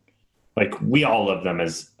Damian, like, we all love them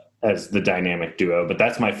as the dynamic duo, but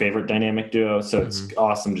that's my favorite dynamic duo. So it's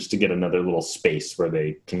awesome just to get another little space where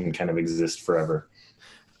they can kind of exist forever.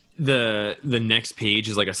 The next page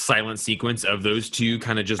is like a silent sequence of those two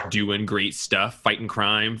kind of just doing great stuff, fighting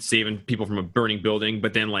crime, saving people from a burning building,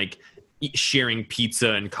 but then like sharing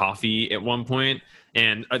pizza and coffee at one point.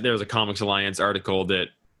 And there was a Comics Alliance article that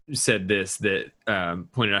said that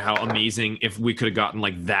pointed out how amazing if we could have gotten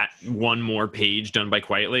like that one more page done by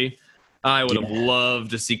Quietly. I would have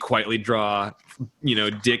loved to see Quietly draw, you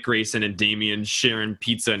know, Dick Grayson and Damian sharing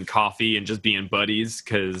pizza and coffee and just being buddies,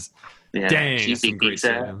 because dang, cheesy some great pizza.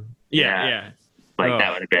 stuff. Yeah. Like,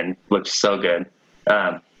 that would have looked so good.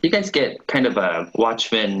 You guys get kind of a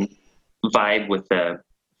Watchmen vibe with the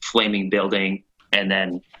flaming building and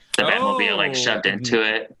then the Batmobile like shoved into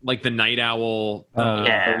it. Like the Night Owl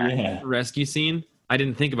rescue scene. I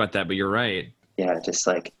didn't think about that, but you're right. Yeah, just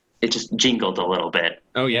like it just jingled a little bit.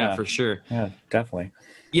 Oh yeah, for sure. Yeah, definitely.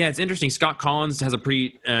 Yeah, it's interesting. Scott Collins has a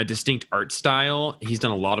pretty distinct art style. He's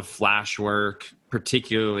done a lot of Flash work,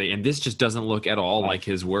 particularly, and this just doesn't look at all like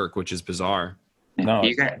his work, which is bizarre. No,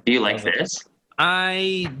 Do you like this?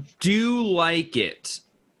 I do like it.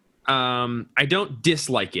 I don't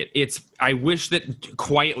dislike it. I wish that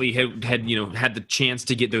Quietly had had the chance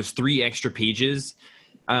to get those 3 extra pages.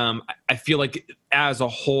 I feel like as a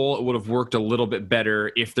whole, it would have worked a little bit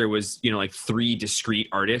better if there was, like 3 discrete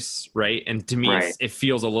artists, right? And to me, it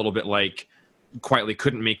feels a little bit like Quietly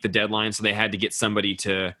couldn't make the deadline, so they had to get somebody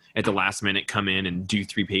to, at the last minute, come in and do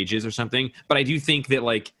 3 pages or something. But I do think that,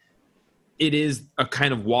 like, it is a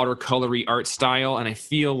kind of watercolory art style, and I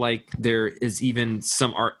feel like there is even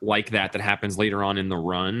some art like that happens later on in the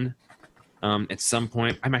run. At some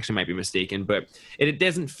point, I actually might be mistaken, but it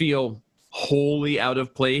doesn't feel wholly out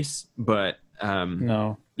of place. But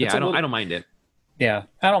no, yeah, I don't mind it. Yeah,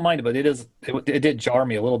 I don't mind it, but it did jar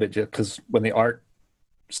me a little bit, just because when the art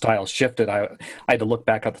style shifted, I had to look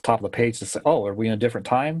back at the top of the page to say, "Oh, are we in a different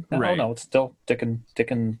time?" No, right. No, it's still Dick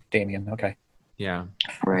and Damian. Okay. Yeah.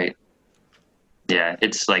 Right. Yeah,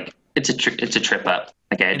 it's like it's a trip up.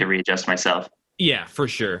 Like, I had to readjust myself. Yeah, for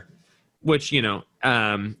sure. Which, you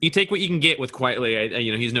take what you can get with Quietly.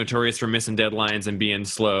 He's notorious for missing deadlines and being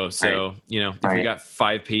slow. So, if we got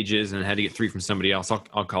 5 pages and had to get 3 from somebody else,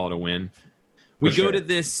 I'll call it a win. We go to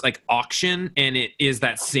this like auction, and it is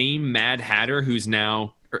that same Mad Hatter who's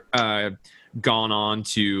now gone on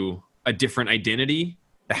to a different identity,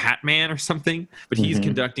 the Hat Man or something. But he's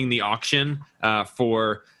conducting the auction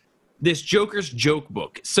for this Joker's Joke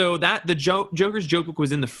Book. So that the Joker's Joke Book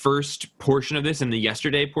was in the first portion of this, in the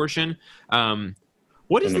yesterday portion.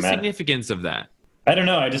 What is the significance of that? I don't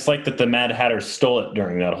know. I just like that the Mad Hatter stole it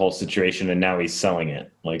during that whole situation, and now he's selling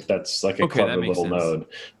it. Like, that's like a clever little node.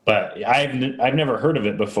 But I've never heard of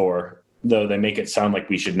it before, though they make it sound like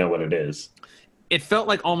we should know what it is. It felt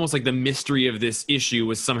like almost like the mystery of this issue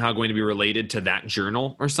was somehow going to be related to that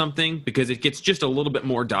journal or something, because it gets just a little bit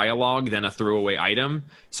more dialogue than a throwaway item.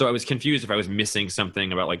 So I was confused if I was missing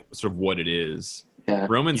something about like sort of what it is. Yeah.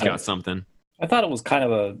 Roman's got something. I thought it was kind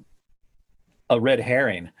of a red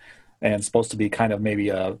herring, and supposed to be kind of maybe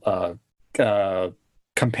a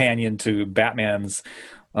companion to Batman's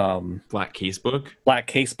Black Case Book.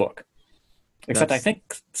 Except I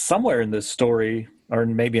think somewhere in this story, or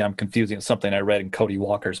maybe I'm confusing something I read in Cody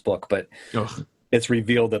Walker's book, but it's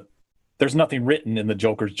revealed that there's nothing written in the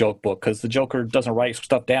Joker's Joke Book, because the Joker doesn't write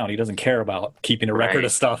stuff down. He doesn't care about keeping a record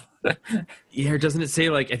of stuff. Yeah, doesn't it say,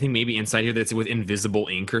 like, I think maybe inside here that it's with invisible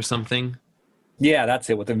ink or something? Yeah, that's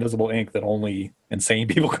it, with invisible ink that only insane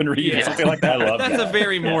people can read, or something like that. I love That's a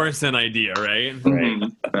very Morrison idea, right? Right.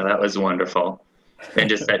 Well, that was wonderful. And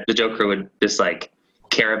just that the Joker would just like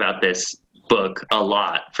care about this book a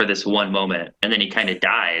lot for this one moment, and then he kind of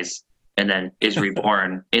dies and then is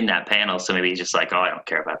reborn in that panel. So maybe he's just like, oh, I don't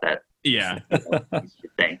care about that Yeah.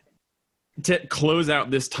 thing. To close out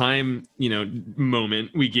this time,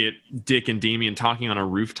 moment, we get Dick and Damian talking on a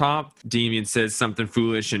rooftop. Damian says something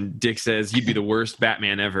foolish, and Dick says, "You'd be the worst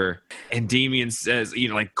Batman ever." And Damian says,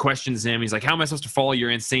 questions him. He's like, "How am I supposed to follow your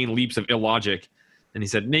insane leaps of illogic?" And he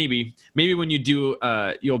said, maybe when you do,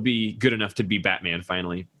 you'll be good enough to be Batman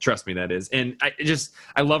finally. Trust me, that is. And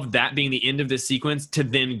I love that being the end of this sequence, to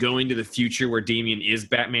then going to the future where Damian is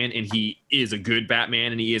Batman and he is a good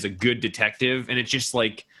Batman and he is a good detective. And it's just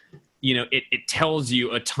like, it tells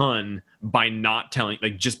you a ton by not telling,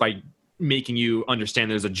 like just by making you understand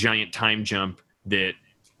there's a giant time jump that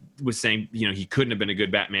was saying, he couldn't have been a good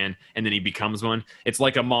Batman and then he becomes one. It's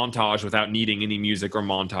like a montage without needing any music or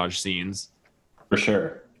montage scenes. For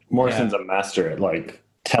sure. Morrison's a master at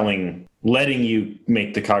letting you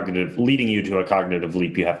make leading you to a cognitive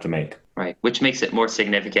leap you have to make. Right. Which makes it more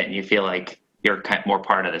significant. And you feel like you're more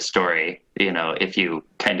part of the story, if you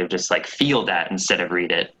kind of just like feel that instead of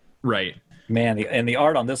read it. Right. Man, the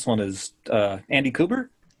art on this one is Andy Kubert?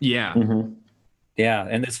 Yeah. Mm-hmm. Yeah,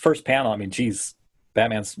 and this first panel, I mean, geez,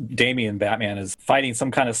 Damian Batman is fighting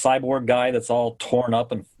some kind of cyborg guy that's all torn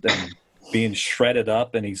up and being shredded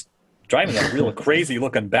up, and he's driving a real crazy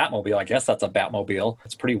looking Batmobile. I guess that's a Batmobile.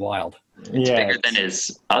 It's pretty wild. It's bigger than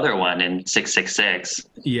his other one in 666.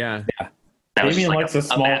 Yeah. That was Damian likes a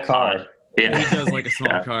small car. mod. Yeah. He does like a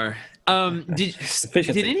small car.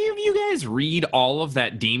 Did any of you guys read all of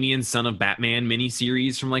that Damian Son of Batman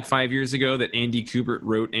miniseries from like 5 years ago that Andy Kubert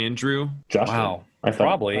wrote and drew? Josh, Wow. I thought,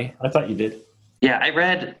 Probably. I thought you did. Yeah, I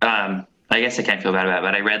read, I guess I can't feel bad about it,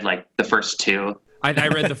 but I read like the first two. I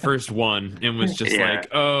read the first one and was just Yeah. like,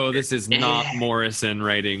 oh, this is not Morrison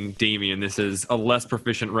writing Damian. This is a less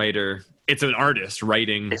proficient writer. It's an artist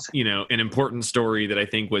writing, an important story that I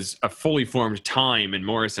think was a fully formed time in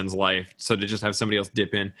Morrison's life. So to just have somebody else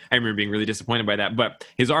dip in, I remember being really disappointed by that. But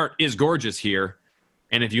his art is gorgeous here.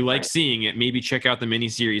 And if you like seeing it, maybe check out the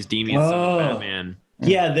miniseries Damian Son of Batman.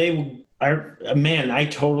 Yeah, I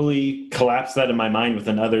totally collapsed that in my mind with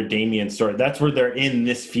another Damian story. That's where they're in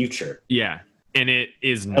this future. Yeah. And it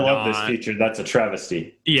is I love this future. That's a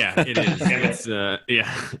travesty. Yeah, it is.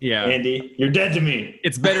 Yeah. Andy, you're dead to me.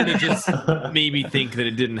 It's better to just maybe think that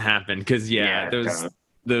it didn't happen because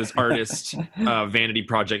those artist vanity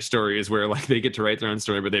project stories where like they get to write their own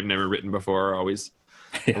story but they've never written before are always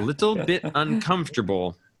a little bit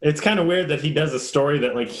uncomfortable. It's kind of weird that he does a story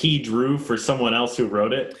that like he drew for someone else who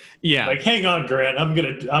wrote it. Yeah. Like, hang on, Grant, I'm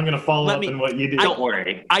gonna follow up in what you did. Don't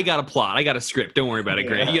worry. I got a plot. I got a script. Don't worry about it,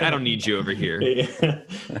 Grant. I don't need you over here.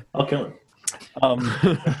 I'll kill him.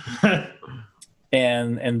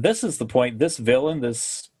 And this is the point. This villain,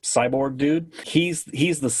 this cyborg dude, he's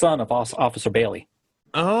the son of Officer Bailey.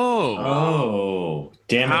 Oh,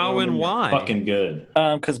 damn it! How and why? Fucking good.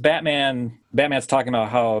 Because Batman's talking about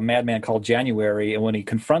how a madman called January, and when he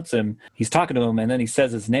confronts him, he's talking to him, and then he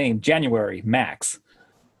says his name, January, Max,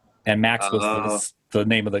 and Max was the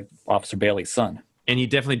name of the Officer Bailey's son. And he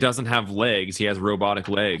definitely doesn't have legs. He has robotic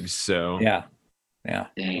legs. So Yeah.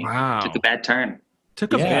 Dang. Wow. Took a bad turn.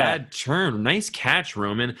 Took a bad turn. Nice catch,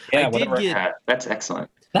 Roman. Yeah, I did whatever. get. That's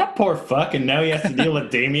excellent. That poor fuck, and now he has to deal with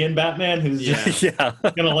Damian Batman, who's just Yeah.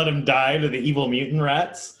 gonna let him die to the evil mutant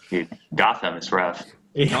rats. Dude, Gotham is rough.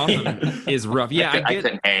 Gotham is rough. Yeah, I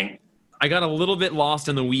couldn't hang. I got a little bit lost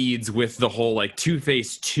in the weeds with the whole like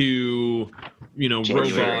Two-Face 2, robot,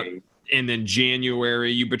 January. and then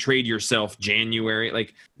January. You betrayed yourself, January.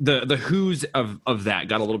 Like the who's of that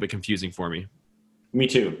got a little bit confusing for me. Me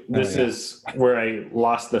too. This is where I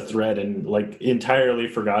lost the thread and like entirely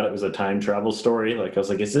forgot it was a time travel story. Like I was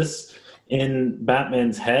like, is this in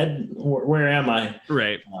Batman's head? Where am I?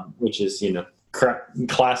 Right. Which is,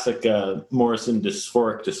 classic Morrison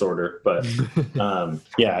dysphoric disorder. But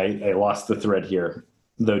I lost the thread here.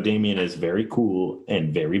 Though Damian is very cool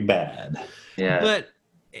and very bad. Yeah. But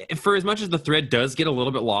for as much as the thread does get a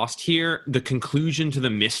little bit lost here, the conclusion to the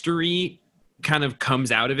mystery kind of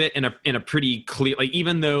comes out of it in a pretty clear, like,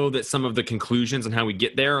 even though that some of the conclusions and how we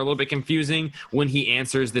get there are a little bit confusing, when he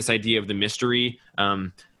answers this idea of the mystery,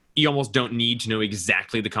 you almost don't need to know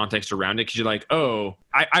exactly the context around it because you're like, oh,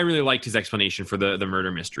 I really liked his explanation for the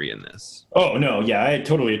murder mystery in this. Oh, no, yeah, I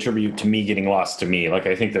totally attribute to me getting lost to me. Like,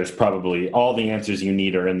 I think there's probably all the answers you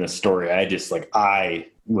need are in this story. I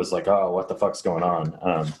was like, oh, what the fuck's going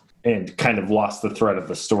on? And kind of lost the thread of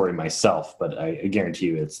the story myself, but I guarantee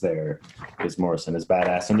you it's there because Morrison is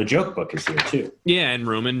badass, and the joke book is here too. Yeah, and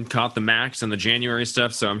Roman caught the Max and the January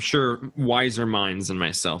stuff, so I'm sure wiser minds than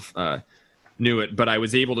myself knew it, but I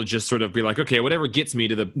was able to just sort of be like, okay, whatever gets me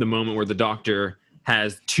to the moment where the doctor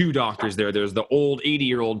has two doctors there. There's the old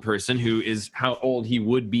 80-year-old person who is how old he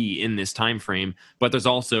would be in this time frame, but there's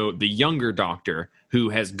also the younger doctor who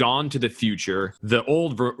has gone to the future. The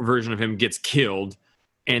old version of him gets killed,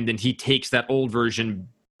 and then he takes that old version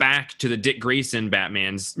back to the Dick Grayson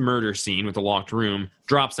Batman's murder scene with the locked room,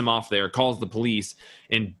 drops him off there, calls the police,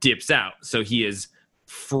 and dips out. So he has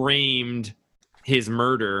framed his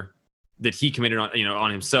murder that he committed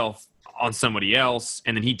on himself on somebody else,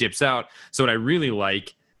 and then he dips out. So what I really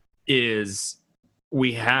like is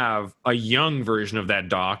we have a young version of that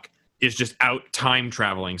doc is just out time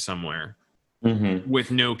traveling somewhere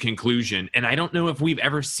with no conclusion, and I don't know if we've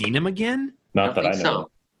ever seen him again. Not that I know.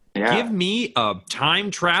 So. Yeah. Give me a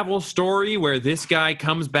time travel story where this guy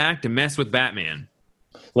comes back to mess with Batman.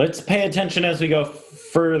 Let's pay attention as we go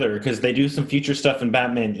further, because they do some future stuff in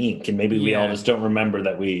Batman Inc. and maybe we all just don't remember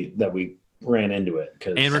that we ran into it.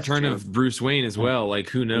 And Return of Bruce Wayne as well. Like,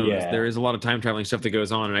 who knows? Yeah. There is a lot of time traveling stuff that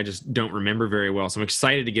goes on, and I just don't remember very well. So I'm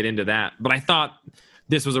excited to get into that. But I thought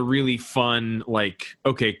this was a really fun, like,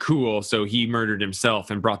 okay, cool. So he murdered himself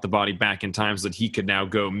and brought the body back in time so that he could now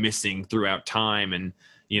go missing throughout time and,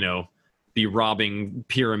 be robbing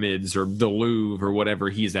pyramids or the Louvre or whatever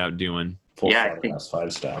he's out doing. I think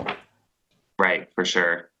 5 style. Right, for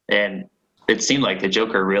sure. And it seemed like the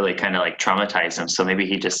Joker really kind of like traumatized him. So maybe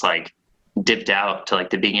he just like dipped out to like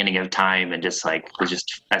the beginning of time and just like was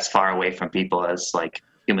just as far away from people as like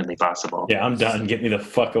humanly possible. Yeah, I'm done. Get me the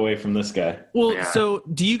fuck away from this guy. Well, Yeah. so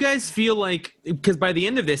do you guys feel like, because by the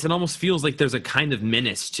end of this, it almost feels like there's a kind of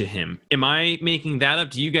menace to him. Am I making that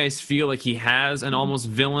up? Do you guys feel like he has an almost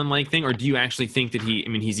villain-like thing? Or do you actually think that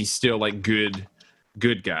he's still like good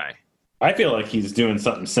guy? I feel like he's doing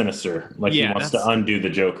something sinister. Like he wants to undo the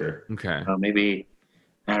Joker. Okay. Maybe,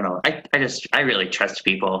 I don't know. I really trust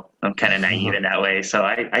people. I'm kind of naive in that way. So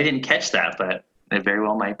I didn't catch that, but it very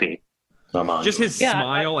well might be. Just his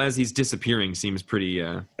smile as he's disappearing seems pretty...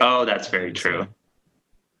 Oh, that's very true.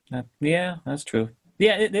 Yeah, that's true.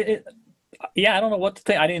 Yeah, I don't know what to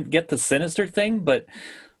think. I didn't get the sinister thing, but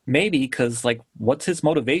maybe because, like, what's his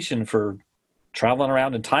motivation for traveling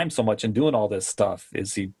around in time so much and doing all this stuff?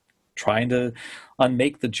 Is he trying to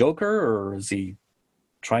unmake the Joker, or is he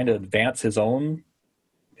trying to advance his own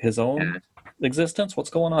existence? What's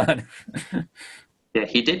going on? Yeah,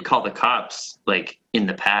 he did call the cops, like, in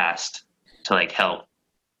the past to, like, help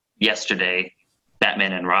yesterday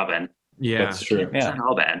Batman and Robin. Yeah. That's true. It's not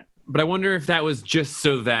all bad. But I wonder if that was just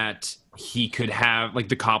so that he could have, like,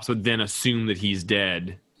 the cops would then assume that he's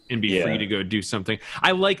dead and be free to go do something.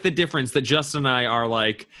 I like the difference that Justin and I are,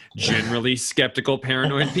 like, generally skeptical,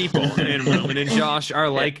 paranoid people, and Roman and Josh are,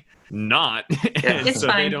 like, not. And It's so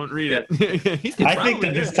fine. they don't read it. I think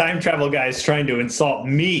that this time travel guy is trying to insult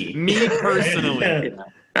me. Me personally.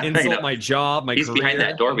 Insult my job, my He's career. behind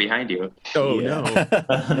that door behind you. Oh,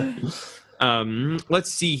 Yeah. no. Let's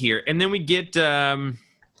see here. And then we get...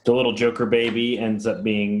 The little Joker baby ends up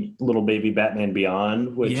being little baby Batman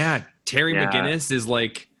Beyond. Which, Terry Yeah. McGinnis is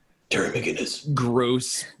like Terry McGinnis.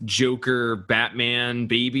 gross Joker Batman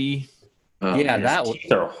baby. Yeah, his that was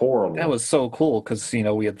Teeth are horrible. that was so cool because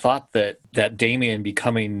we had thought that Damian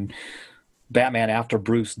becoming Batman after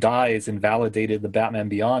Bruce dies invalidated the Batman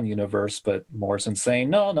Beyond universe, but Morrison's saying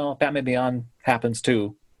no, Batman Beyond happens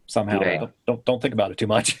too somehow. Right. Don't think about it too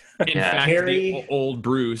much. In Yeah. fact, Terry- the old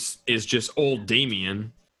Bruce is just old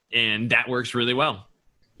Damian, and that works really well.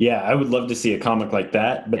 Yeah, I would love to see a comic like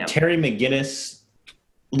that. But Yeah. Terry McGinnis,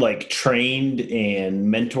 like trained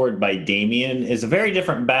and mentored by Damian, is a very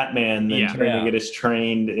different Batman than Yeah. Terry Yeah. McGinnis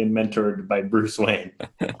trained and mentored by Bruce Wayne.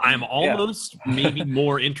 I'm almost maybe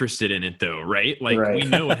more interested in it though, right? Like Right. we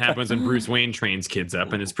know what happens when Bruce Wayne trains kids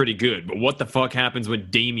up, and it's pretty good. But what the fuck happens when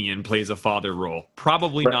Damian plays a father role?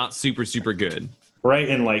 Probably Right. not super good. Right?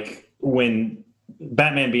 And like when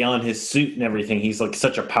Batman Beyond, his suit and everything, he's like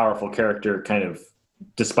such a powerful character, kind of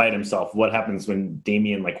despite himself. What happens when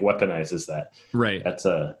Damian like weaponizes that? Right. That's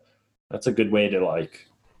a good way to, like,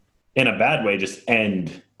 in a bad way, just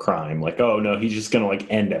end crime. Like, oh no, he's just gonna like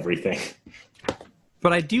end everything.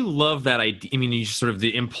 But I do love that idea. I mean, you sort of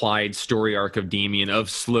the implied story arc of Damian of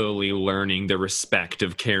slowly learning the respect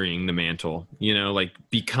of carrying the mantle, like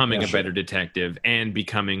becoming Yeah, a sure. better detective and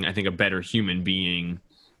becoming, I think, a better human being,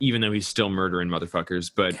 even though he's still murdering motherfuckers.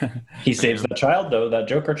 But He saves that child though, that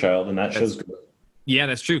Joker child, and that shows good. yeah,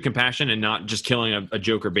 that's true. Compassion and not just killing a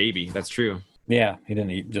Joker baby. That's true. Yeah, he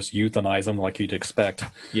didn't just euthanize him like you'd expect.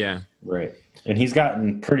 Yeah. Right. And he's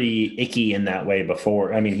gotten pretty icky in that way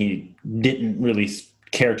before. I mean, he didn't really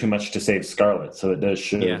care too much to save Scarlet, so it does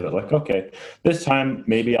show that, like, okay, this time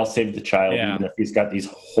maybe I'll save the child, Yeah. even if he's got these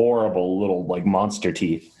horrible little like monster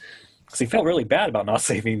teeth. because he felt really bad about not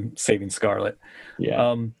saving Scarlet.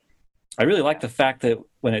 Yeah. I really like the fact that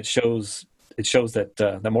when it shows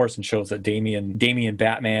that Morrison shows that Damian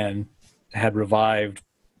Batman had revived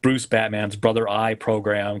Bruce Batman's Brother Eye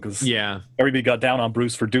program, because Yeah, everybody got down on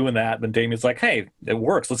Bruce for doing that. Then Damian's like, "Hey, it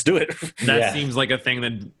works. Let's do it." that Yeah. seems like a thing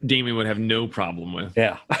that Damien would have no problem with.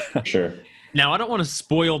 Yeah. Sure. Now, I don't want to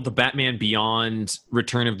spoil the Batman Beyond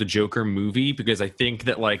Return of the Joker movie, because I think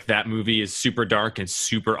that like that movie is super dark and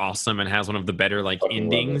super awesome and has one of the better like Fucking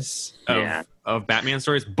love endings Yeah. of Batman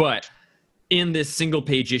stories. But in this single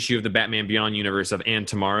page issue of the Batman Beyond universe of And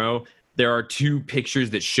Tomorrow, there are two pictures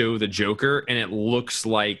that show the Joker, and it looks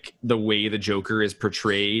like the way the Joker is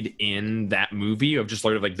portrayed in that movie, of just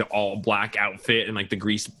sort of like the all black outfit and like the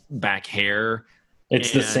greased back hair.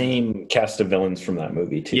 It's the And- same cast of villains from that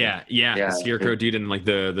movie too. Yeah, Yeah. the Scarecrow dude and like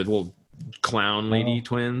the little clown lady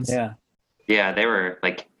twins. Yeah. Yeah, they were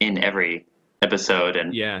like in every episode,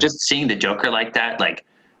 and Yeah. just seeing the Joker like that, like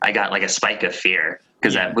I got like a spike of fear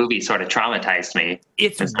because Yeah. that movie sort of traumatized me,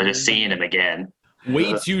 It's and so just seeing him again.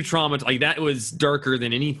 way too traumatized. Like that was darker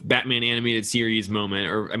than any Batman animated series moment.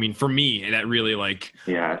 Or I mean, for me, that really like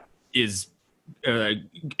Yeah, is.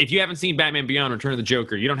 If you haven't seen Batman Beyond Return of the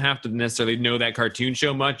Joker, you don't have to necessarily know that cartoon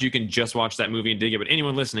show much. You can just watch that movie and dig it. But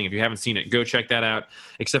anyone listening, if you haven't seen it, go check that out.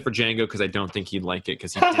 Except for Django, because I don't think he'd like it,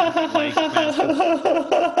 because he didn't like.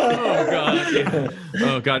 Oh god!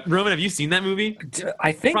 Oh god! Roman, have you seen that movie?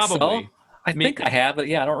 I think so. Probably. I think I have, but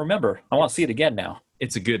yeah, I don't remember. I want to see it again now.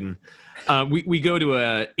 It's a good one. We go to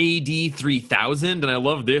a AD 3000, and I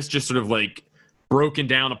love this, just sort of like broken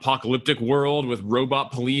down apocalyptic world with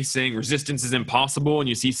robot police saying resistance is impossible, and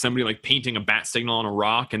you see somebody like painting a bat signal on a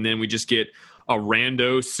rock, and then we just get a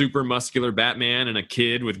rando super muscular Batman and a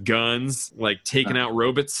kid with guns like taking out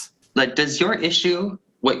robots. like does your issue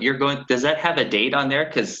what you're going? Does that have a date on there?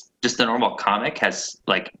 Because just the normal comic has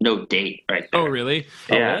like no date right there. Oh really?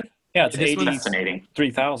 Yeah, Yeah, it's This one's- fascinating.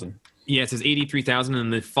 83,000. Yeah, it says 83,000,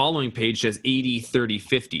 and the following page says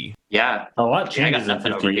 803050. Yeah, A lot Yeah, I got changes in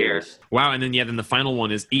nothing 50 over here. years, Wow, and then the final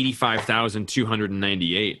one is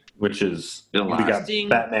 85,298. which is A we lot. got Interesting.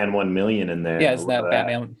 Batman 1 million in there. Yeah, isn't that Look at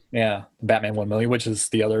Batman? Yeah, Batman 1 million, which is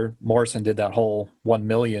the other. Morrison did that whole 1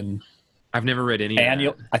 million I've never read any of that.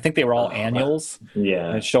 annual. I think they were all annuals. Yeah,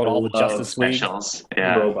 And it showed all the I love Justice League. specials.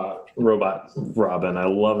 Yeah, Robot Robin. I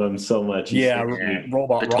love him so much. He's Yeah, so Yeah. sweet.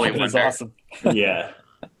 Robot The Toy Robin is Wonder. awesome. Yeah.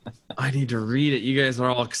 I need to read it. You guys are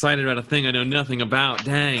all excited about a thing I know nothing about.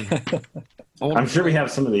 Dang. I'm sure we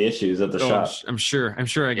have some of the issues at the Oh, shop. I'm sure.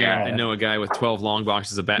 Yeah. I know a guy with 12 long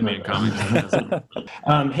boxes of Batman comics.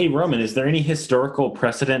 Hey Roman, is there any historical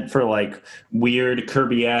precedent for like weird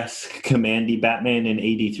Kirby-esque commandy Batman in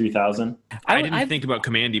AD 3000? I didn't I've- think about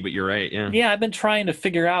Commandy, but you're right. Yeah. Yeah, I've been trying to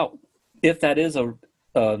figure out if that is an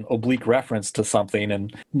oblique reference to something,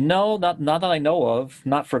 and no, not that I know of,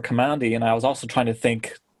 not for Commandy. And I was also trying to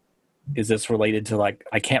think, is this related to like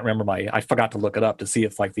I can't remember I forgot to look it up to see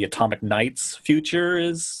if like the Atomic Knights future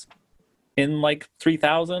is in like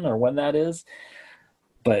 3000 or when that is,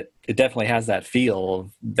 but it definitely has that feel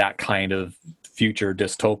of that kind of future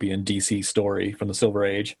dystopian DC story from the Silver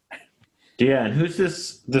Age. Yeah, and who's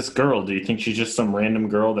this girl? Do you think she's just some random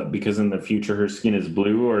girl that because in the future her skin is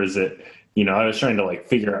blue, or is it? I was trying to like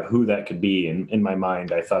figure out who that could be, and in my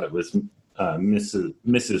mind I thought it was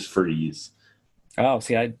Mrs. Freeze. Oh,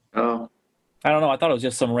 see, I Oh, don't know. I thought it was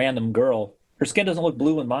just some random girl. Her skin doesn't look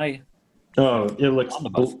blue in my. Oh, it looks.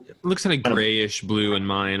 It looks kind of grayish blue in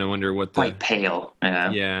mine. I wonder what the. quite pale.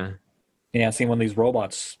 Yeah. Yeah. Yeah, seeing when these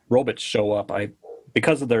robots show up,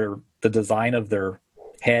 because of the design of their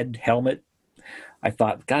head helmet, I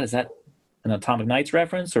thought, God, is that an Atomic Knights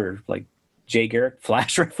reference or like Jay Garrick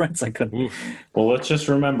Flash reference? I couldn't. Oof. Well, let's just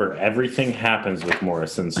remember everything happens with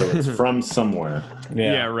Morrison, so it's from somewhere.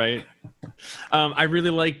 Yeah, right. I really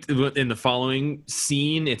liked in the following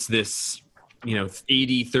scene. It's this,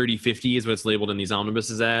 80, 30, 50 is what it's labeled in these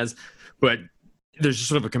omnibuses as, but there's just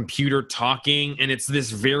sort of a computer talking, and it's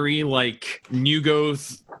this very like Nugo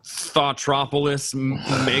Thoughtropolis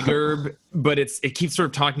Megurb, but it keeps sort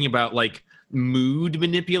of talking about like mood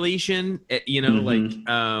manipulation, like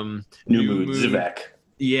New Mood, Zivek.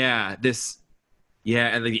 yeah,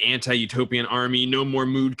 and the anti-utopian army, no more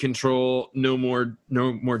mood control, no more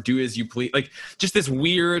do as you please. Like just this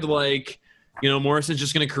weird like, Morrison's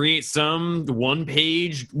just going to create some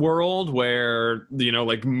one-page world where,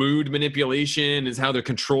 like mood manipulation is how they're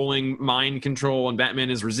controlling mind control, and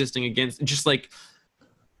Batman is resisting against. Just like,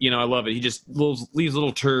 I love it. He just leaves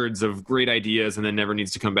little turds of great ideas and then never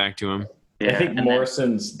needs to come back to him. Yeah, I think and then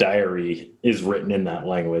Morrison's diary is written in that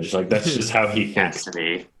language. Like that's just how he it has thinks. to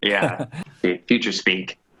be. Yeah, the future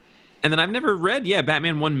speak. And then I've never read,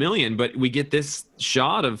 Batman 1,000,000, but we get this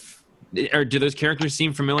shot of. Or do those characters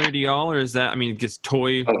seem familiar to y'all, or is that? I mean, just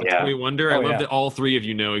Toy Wonder. I love that all three of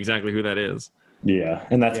you know exactly who that is. Yeah,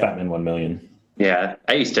 and that's Batman 1,000,000. Yeah,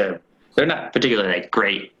 they're not particularly like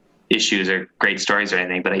great issues or great stories or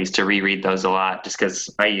anything, but I used to reread those a lot just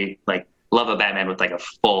because I like love a Batman with like a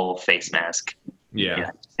full face mask. Yeah,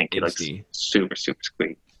 I think he looks super, super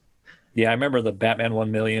sweet. Yeah, I remember the Batman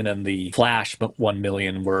 1,000,000 and the Flash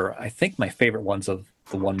 1,000,000 were, I think, my favorite ones of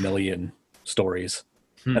the 1,000,000 stories.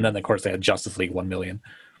 And then, of course, they had Justice League 1,000,000.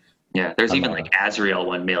 Yeah, there's even like Azrael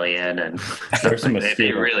 1,000,000, and there's some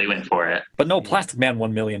they really went for it. But no Plastic Man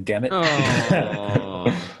 1,000,000, damn it.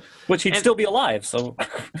 Oh. Which he'd still be alive, so.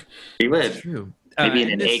 He would. True. Maybe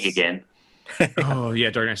in an egg again. Oh,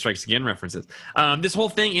 yeah, Dark Knight Strikes Again references. This whole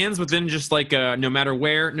thing ends within just like no matter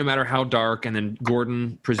where, no matter how dark, and then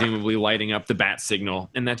Gordon presumably lighting up the bat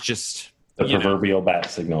signal. And that's just the proverbial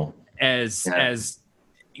bat signal. As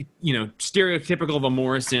stereotypical of a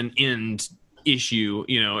Morrison end issue,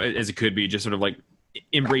 as it could be, just sort of like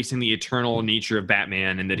embracing the eternal nature of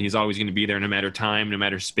Batman, and that he's always going to be there no matter time, no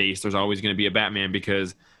matter space. There's always going to be a Batman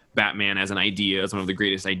because Batman as an idea is one of the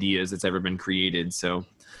greatest ideas that's ever been created. So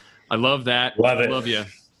I love that. Love it. Love you.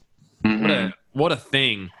 Mm-hmm. What a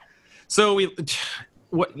thing. So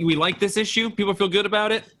we like this issue. People feel good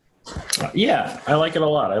about it. Yeah, I like it a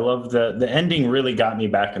lot. I love the ending. Really got me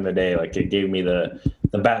back in the day. Like it gave me the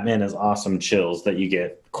Batman is awesome chills that you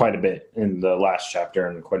get quite a bit in the last chapter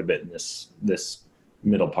and quite a bit in this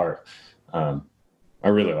middle part. I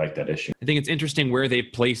really like that issue. I think it's interesting where they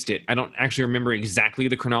placed it. I don't actually remember exactly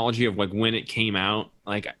the chronology of like when it came out.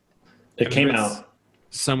 Like it came out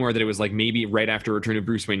somewhere that it was like maybe right after Return of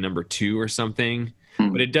Bruce Wayne #2 or something.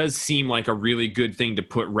 But it does seem like a really good thing to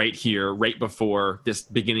put right here, right before this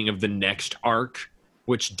beginning of the next arc,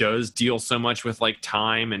 which does deal so much with like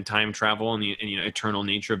time and time travel and the eternal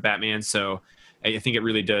nature of Batman. So I think it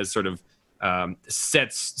really does sort of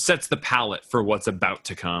sets the palette for what's about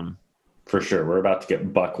to come. For sure. We're about to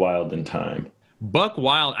get buck wild in time. Buck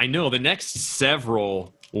wild. I know the next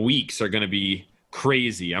several weeks are going to be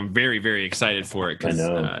crazy. I'm very, very excited for it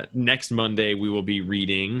because next Monday we will be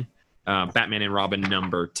reading Batman and Robin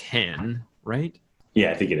 #10, right?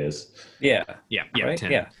 Yeah, I think it is. Yeah. Right?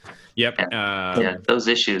 10. Yeah. Yep. Those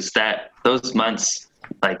issues, those months,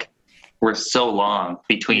 like, were so long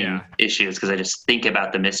between issues because I just think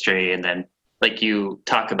about the mystery, and then, like you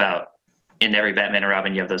talk about in every Batman and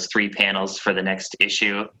Robin, you have those 3 panels for the next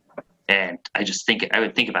issue, and I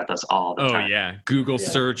would think about those all the time. Oh yeah, Google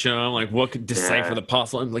search them, like what could decipher the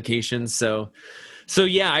possible implications. So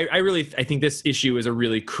yeah, I think this issue is a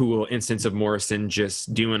really cool instance of Morrison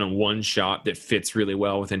just doing a one shot that fits really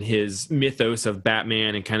well within his mythos of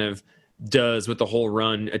Batman and kind of does what the whole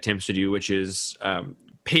run attempts to do, which is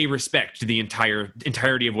pay respect to the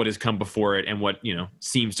entirety of what has come before it and what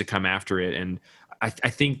seems to come after it. And I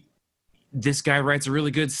think this guy writes a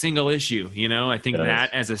really good single issue. I think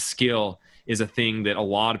that as a skill is a thing that a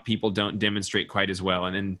lot of people don't demonstrate quite as well.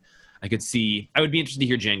 And I would be interested to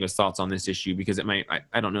hear Django's thoughts on this issue because it might,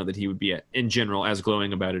 I don't know that he would be in general as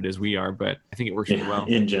glowing about it as we are, but I think it works really well.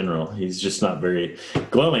 In general, he's just not very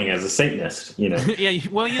glowing as a Satanist, Yeah,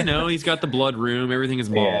 well, he's got the blood room. Everything is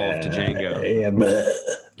mauve to Django.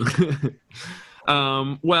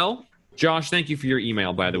 Well, Josh, thank you for your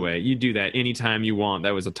email, by the way. You do that anytime you want.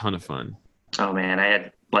 That was a ton of fun. Oh man, I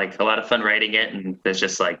had like a lot of fun writing it, and it's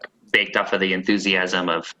just like baked off of the enthusiasm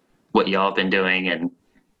of what y'all have been doing, and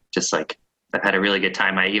just like I've had a really good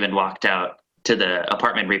time. I even walked out to the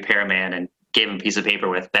apartment repairman and gave him a piece of paper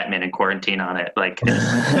with Batman in quarantine on it, like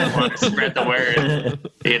I want to spread the word,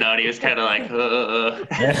 and he was kind of like,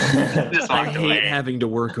 just walked away. I hate having to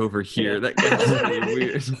work over here. That guy's really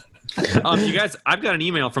weird. You guys, I've got an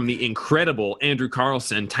email from the incredible Andrew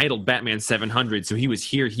Carlson titled Batman 700. So he was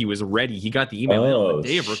here. He was ready. He got the email on the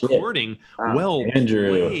day of recording. Well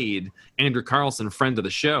played. Andrew Carlson, friend of the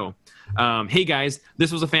show. Hey guys,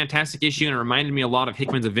 this was a fantastic issue and it reminded me a lot of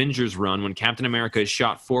Hickman's Avengers run when Captain America is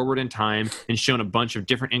shot forward in time and shown a bunch of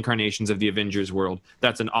different incarnations of the Avengers world.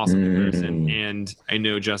 That's an awesome comparison. And I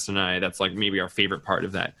know Justin and I, that's like maybe our favorite part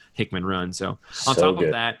of that Hickman run. So on top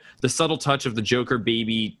of that, the subtle touch of the Joker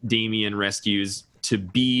baby Damian rescues to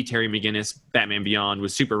be Terry McGinnis, Batman Beyond,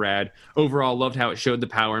 was super rad. Overall, loved how it showed the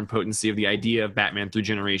power and potency of the idea of Batman through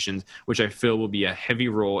generations, which I feel will be a heavy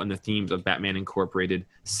role in the themes of Batman Incorporated.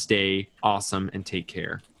 Stay awesome and take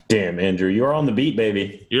care. Damn, Andrew, you're on the beat,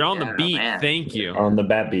 baby. You're on the beat. Man. Thank you. On the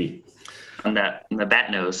bat beat. On the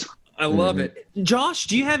bat nose. I love it. Josh,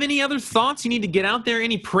 do you have any other thoughts you need to get out there?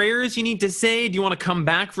 Any prayers you need to say? Do you want to come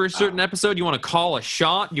back for a certain episode? Do you want to call a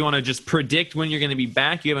shot? Do you want to just predict when you're going to be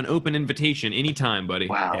back? You have an open invitation anytime, buddy.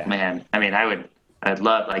 Wow, man. I mean, I'd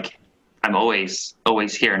love, like, I'm always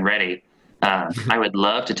here and ready. I would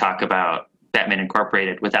love to talk about Batman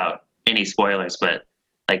Incorporated without any spoilers, but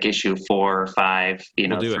like issue 4 or 5,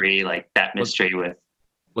 We'll do 3, like that mystery with,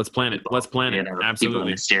 Let's plan it. Let's plan it. people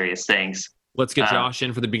Absolutely. mysterious things. Let's get Josh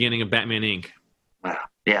in for the beginning of Batman Inc. Wow.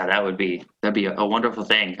 Yeah, that'd be a wonderful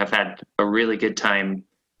thing. I've had a really good time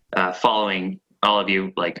following all of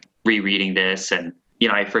you, like rereading this. And,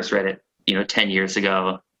 I first read it, 10 years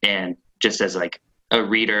ago. And just as like a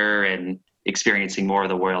reader and experiencing more of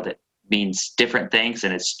the world, it means different things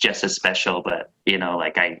and it's just as special. But,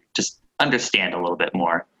 like I just understand a little bit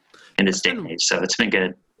more in this day and age. So it's been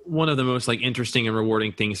good. One of the most like interesting and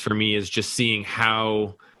rewarding things for me is just seeing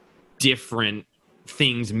how different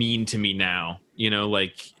things mean to me now.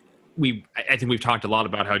 Like I think we've talked a lot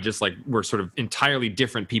about how just like we're sort of entirely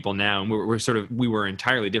different people now, and we were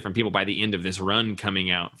entirely different people by the end of this run coming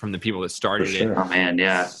out from the people that started it. Oh man,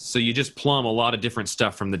 yeah. So you just plumb a lot of different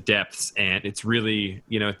stuff from the depths, and it's really,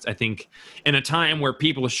 I think in a time where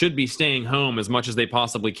people should be staying home as much as they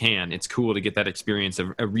possibly can, it's cool to get that experience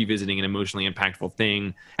of revisiting an emotionally impactful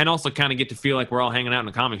thing, and also kind of get to feel like we're all hanging out in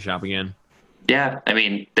a comic shop again. Yeah, I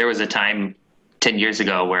mean, there was a time 10 years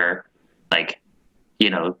ago where, like,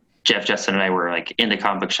 Jeff, Justin, and I were like in the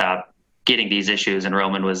comic book shop getting these issues, and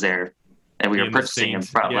Roman was there, and we were purchasing them.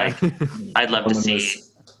 Yeah. Like, I'd love to see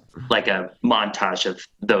like a montage of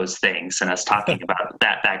those things and us talking about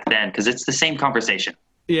that back then, because it's the same conversation.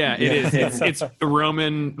 Yeah, it is. It's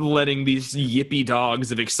Roman letting these yippy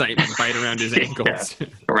dogs of excitement bite around his ankles. Yeah,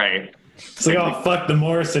 right. It's like, oh, fuck the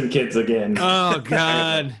Morrison kids again. Oh,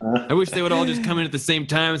 God. I wish they would all just come in at the same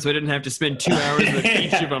time so I didn't have to spend 2 hours with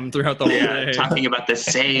each of them throughout the whole day. Talking about the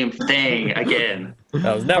same thing again.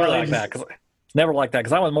 I was never like that. Never like that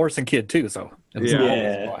because I'm a Morrison kid too. So it was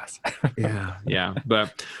always class. Yeah.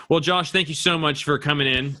 But well, Josh, thank you so much for coming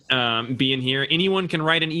in, being here. Anyone can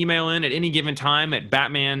write an email in at any given time at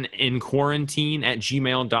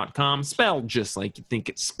batmaninquarantine@gmail.com, spelled just like you think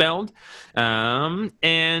it's spelled.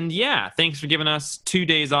 And yeah, thanks for giving us 2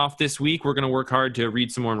 days off this week. We're going to work hard to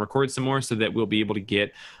read some more and record some more so that we'll be able to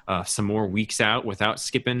get some more weeks out without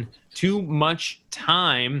skipping too much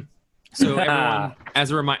time. So everyone,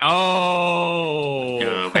 as a reminder,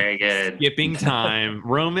 very good. Skipping time.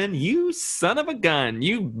 Roman, you son of a gun.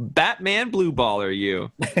 You Batman blue baller,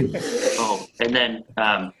 you. Oh, and then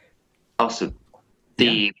also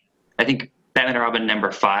I think Batman and Robin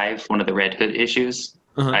number 5, one of the Red Hood issues.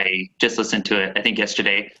 I just listened to it, I think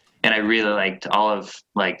yesterday, and I really liked all of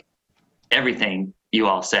like everything you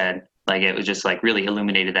all said. Like it was just like really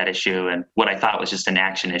illuminated that issue, and what I thought was just an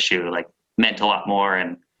action issue like meant a lot more,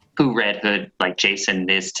 and who Red Hood, like Jason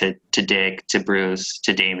is to Dick, to Bruce,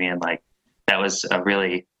 to Damian. Like that was a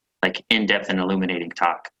really like in-depth and illuminating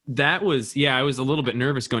talk. That was, I was a little bit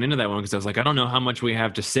nervous going into that one because I was like, I don't know how much we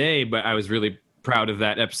have to say, but I was really proud of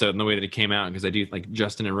that episode and the way that it came out because I do like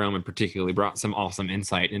Justin and Roman particularly brought some awesome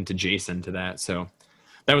insight into Jason to that. So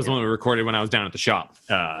that was one we recorded when I was down at the shop.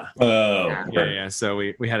 Yeah. So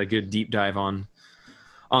we had a good deep dive on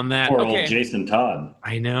that. Poor old Jason Todd.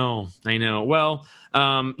 I know. Well,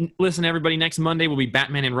 listen, everybody, next Monday will be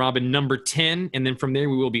Batman and Robin number 10. And then from there,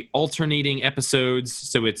 we will be alternating episodes.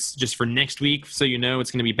 So it's just for next week. So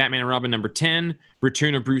it's going to be Batman and Robin number 10,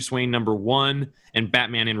 Return of Bruce Wayne number 1, and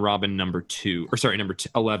Batman and Robin number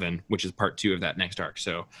 11, which is part 2 of that next arc.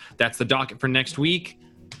 So that's the docket for next week.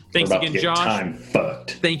 Thanks again, Josh. Time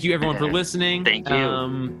fucked. Thank you, everyone, for listening. Thank you.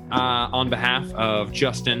 On behalf of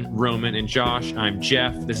Justin, Roman, and Josh, I'm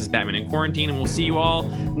Jeff. This is Batman in Quarantine, and we'll see you all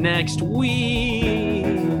next week.